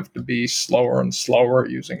consume have to be slower and slower,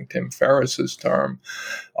 using Tim Ferriss's term.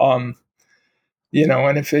 And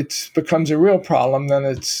if it becomes a real problem,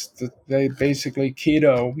 then they basically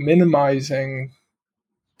keto, minimizing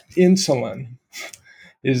insulin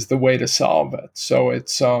is the way to solve it. So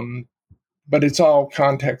but it's all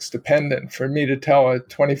context dependent. For me to tell a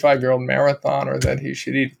 25-year-old marathoner that he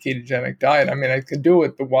should eat a ketogenic diet, I mean, I could do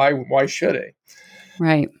it, but why should he?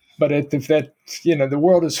 Right. But if that, the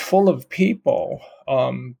world is full of people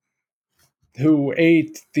who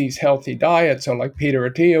ate these healthy diets. So like Peter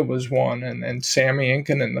Attia was one, and Sammy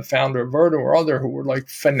Inkin, the founder of Virta, were other who were like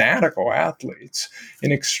fanatical athletes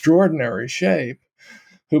in extraordinary shape,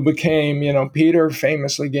 who became, Peter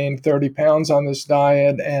famously gained 30 pounds on this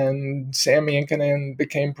diet, and Sammy Inkinen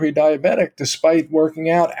became pre-diabetic despite working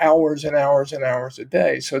out hours and hours and hours a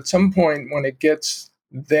day. So at some point when it gets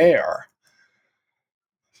there,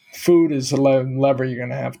 food is the lever you're going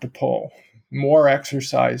to have to pull. More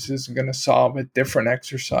exercise isn't going to solve it. Different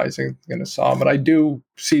exercise is going to solve it. I do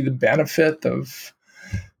see the benefit of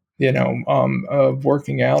of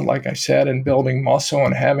working out, like I said, and building muscle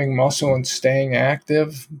and having muscle and staying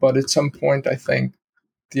active. But at some point, I think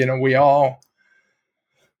we all,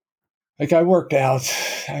 like I worked out,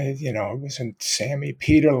 it wasn't Sammy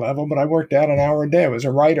Peter level, but I worked out an hour a day. I was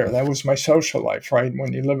a writer. That was my social life, right?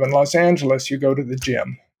 When you live in Los Angeles, you go to the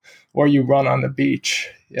gym or you run on the beach.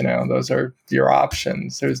 Those are your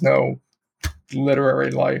options. There's no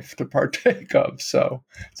literary life to partake of. So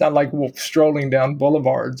it's not like strolling down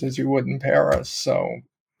boulevards as you would in Paris. So,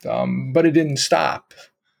 but it didn't stop.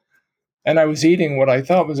 And I was eating what I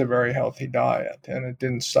thought was a very healthy diet, and it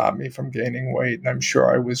didn't stop me from gaining weight. And I'm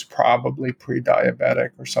sure I was probably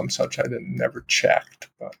pre-diabetic or some such. I never checked.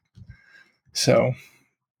 But so.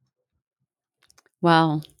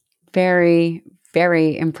 Well, very,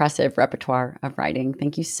 very impressive repertoire of writing.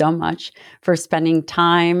 Thank you so much for spending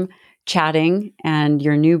time chatting. And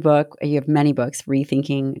your new book, you have many books,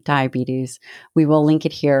 Rethinking Diabetes. We will link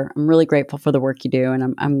it here. I'm really grateful for the work you do.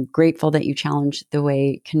 And I'm grateful that you challenge the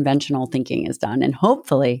way conventional thinking is done and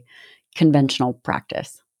hopefully conventional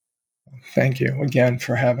practice. Thank you again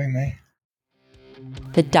for having me.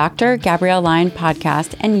 The Dr. Gabrielle Lyon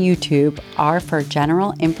podcast and YouTube are for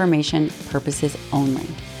general information purposes only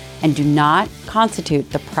and do not constitute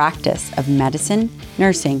the practice of medicine,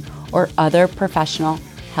 nursing, or other professional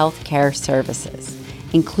healthcare services,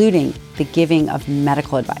 including the giving of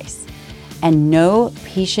medical advice. And no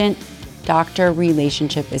patient-doctor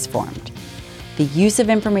relationship is formed. The use of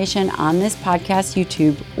information on this podcast,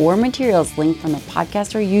 YouTube, or materials linked from the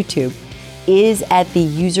podcast or YouTube is at the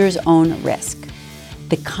user's own risk.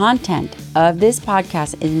 The content of this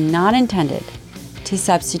podcast is not intended to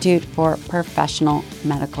substitute for professional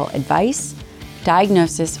medical advice,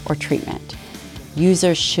 diagnosis, or treatment.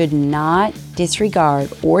 Users should not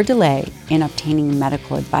disregard or delay in obtaining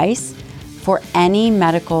medical advice for any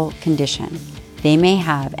medical condition they may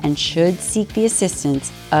have and should seek the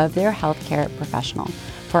assistance of their healthcare professional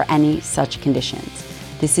for any such conditions.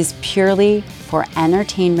 This is purely for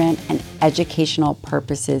entertainment and educational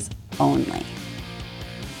purposes only.